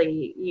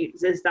really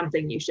is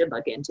something you should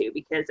look into,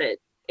 because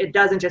it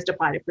doesn't just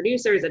apply to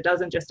producers. It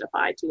doesn't just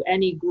apply to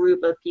any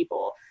group of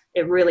people.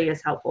 It really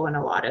is helpful in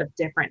a lot of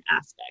different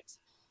aspects.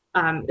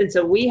 And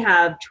so we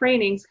have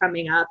trainings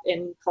coming up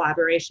in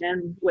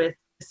collaboration with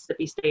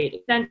Mississippi State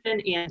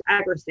Extension and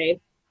AgriSafe.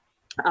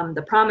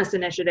 The Promise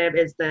Initiative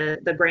is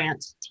the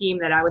grant team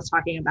that I was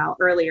talking about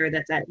earlier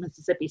that's at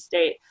Mississippi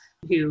State,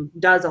 who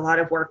does a lot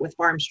of work with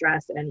farm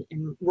stress and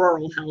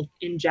rural health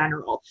in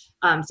general.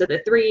 So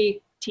the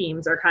three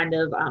teams are kind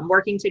of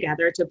working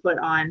together to put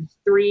on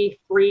 3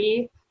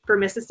 free for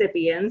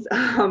Mississippians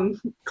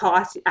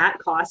cost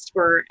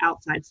for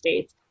outside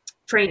states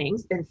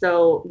trainings. And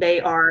so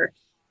they are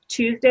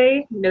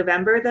Tuesday,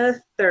 November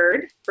the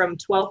 3rd from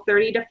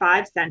 12:30 to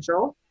 5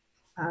 Central.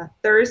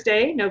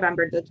 Thursday,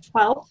 November the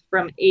 12th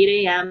from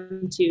 8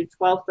 a.m. to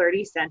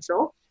 12:30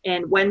 Central,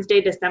 and Wednesday,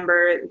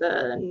 December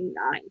the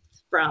 9th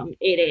from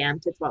 8 a.m.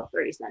 to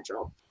 12:30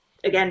 Central.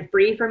 Again,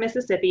 free for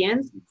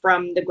Mississippians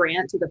from the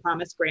grant to the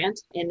Promise grant,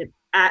 and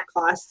at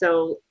cost,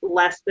 so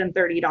less than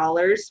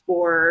 $30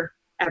 for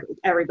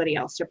everybody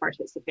else to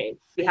participate.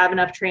 We have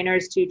enough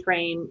trainers to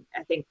train,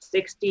 I think,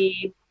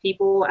 60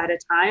 people at a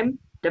time,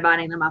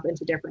 dividing them up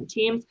into different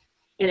teams.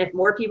 And if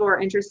more people are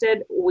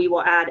interested, we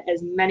will add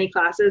as many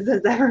classes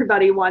as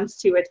everybody wants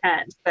to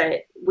attend.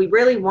 But we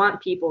really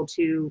want people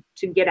to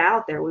get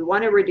out there. We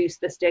want to reduce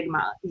the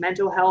stigma.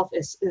 Mental health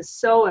is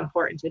so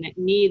important, and it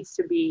needs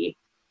to be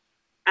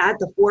at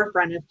the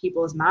forefront of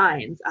people's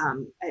minds.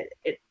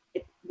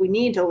 We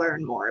need to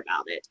learn more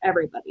about it.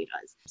 Everybody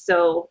does.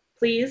 So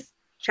please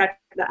check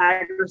the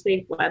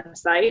AgriSafe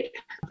website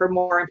for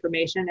more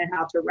information and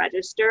how to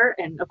register.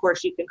 And of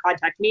course, you can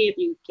contact me if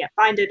you can't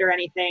find it or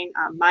anything.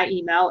 My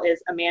email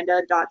is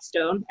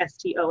amanda.stone,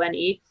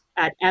 STONE,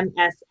 at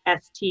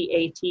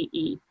msstate.edu.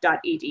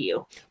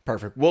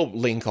 Perfect. We'll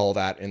link all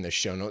that in the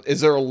show notes.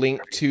 Is there a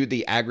link to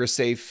the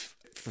AgriSafe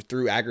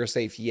through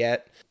AgriSafe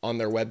yet on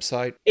their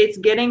website? It's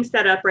getting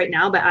set up right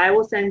now, but I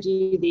will send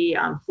you the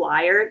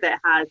flyer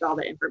that has all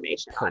the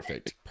information.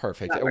 Perfect.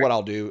 And what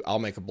I'll do, I'll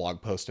make a blog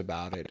post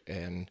about it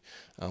and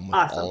with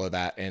awesome. All of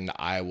that. And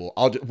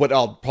what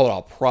I'll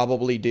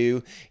probably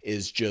do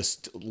is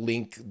just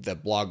link the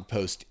blog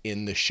post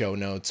in the show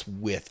notes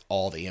with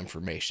all the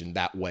information.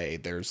 That way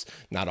there's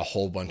not a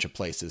whole bunch of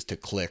places to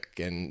click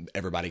and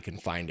everybody can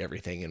find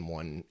everything in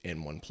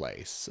one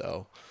place.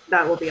 So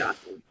that will be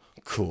awesome.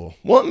 Cool.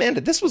 Well, Amanda,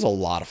 this was a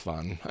lot of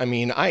fun. I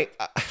mean, I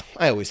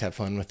always have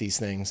fun with these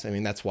things. I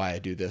mean, that's why I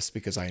do this,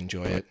 because I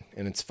enjoy it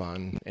and it's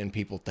fun and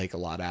people take a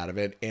lot out of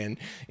it. And,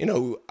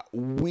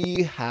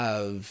 we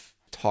have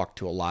talked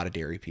to a lot of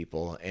dairy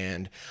people,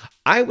 and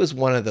I was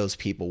one of those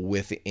people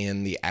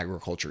within the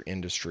agriculture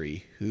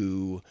industry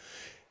who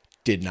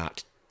did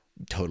not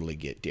totally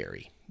get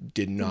dairy.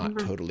 Did not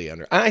totally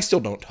I still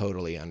don't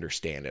totally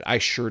understand it. I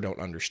sure don't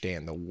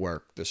understand the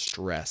work, the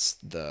stress,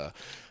 all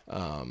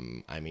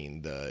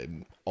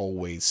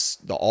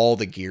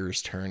the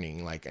gears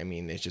turning.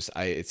 It's just,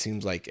 it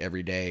seems like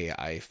every day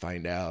I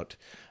find out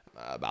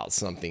about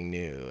something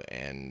new,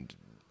 and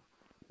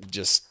it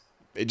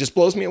just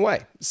blows me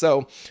away.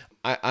 So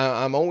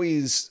I'm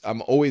always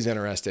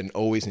interested and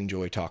always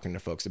enjoy talking to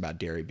folks about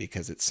dairy,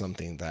 because it's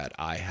something that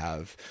I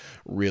have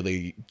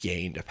really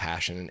gained a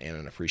passion and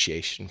an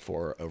appreciation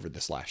for over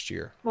this last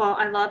year. Well,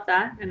 I love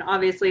that. And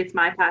obviously it's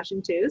my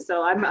passion too.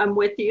 So I'm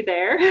with you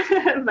there,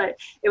 but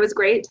it was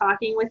great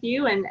talking with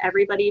you, and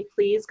everybody,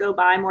 please go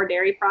buy more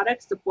dairy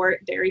products,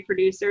 support dairy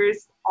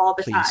producers all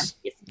the time.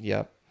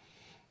 Yep.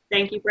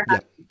 Thank you for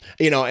having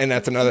me. And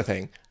that's another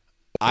thing.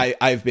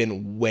 I've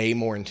been way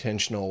more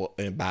intentional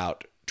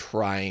about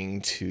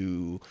trying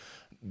to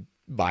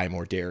buy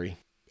more dairy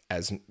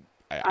as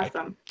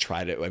awesome. I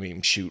try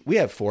to, shoot, we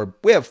have four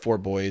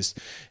boys,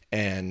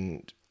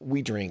 and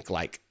we drink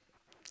like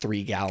 4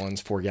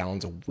 gallons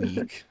a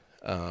week.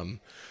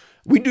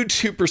 We do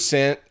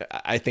 2%.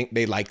 I think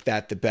they like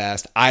that the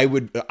best.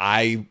 And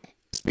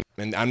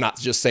I'm not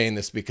just saying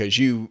this because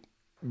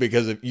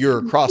you're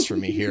across from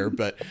me here,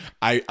 but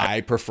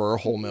I prefer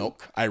whole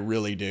milk. I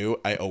really do.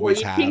 I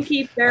always have. You can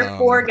keep their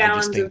 4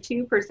 gallons of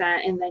 2%,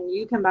 and then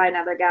you can buy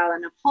another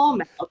gallon of whole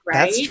milk,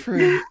 right? That's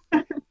true.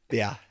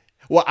 Yeah.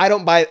 Well, I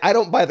don't buy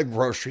the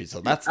groceries,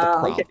 so that's the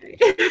problem.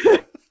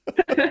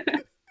 Okay.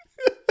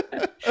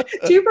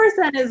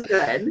 2% is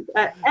good.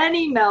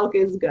 Any milk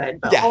is good,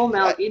 but whole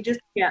milk, you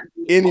just can't.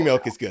 Any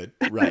milk is good,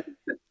 right?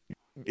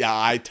 Yeah,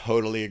 I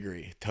totally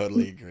agree.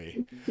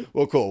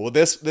 Well, cool. Well,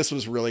 this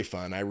was really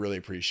fun. I really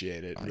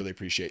appreciate it. Really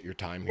appreciate your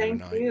time here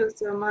tonight. Thank you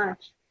so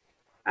much.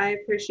 I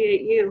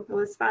appreciate you. It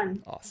was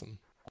fun. Awesome.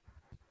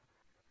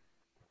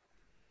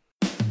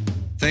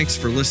 Thanks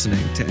for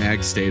listening to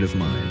Ag State of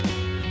Mind.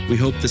 We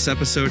hope this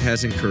episode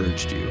has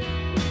encouraged you.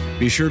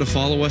 Be sure to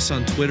follow us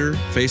on Twitter,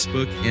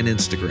 Facebook, and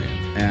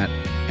Instagram at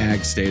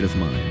Ag State of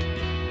Mind.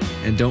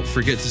 And don't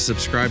forget to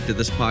subscribe to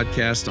this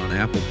podcast on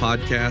Apple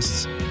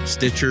Podcasts,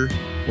 Stitcher,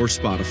 or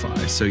Spotify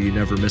so you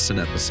never miss an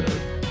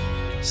episode.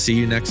 See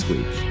you next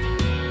week.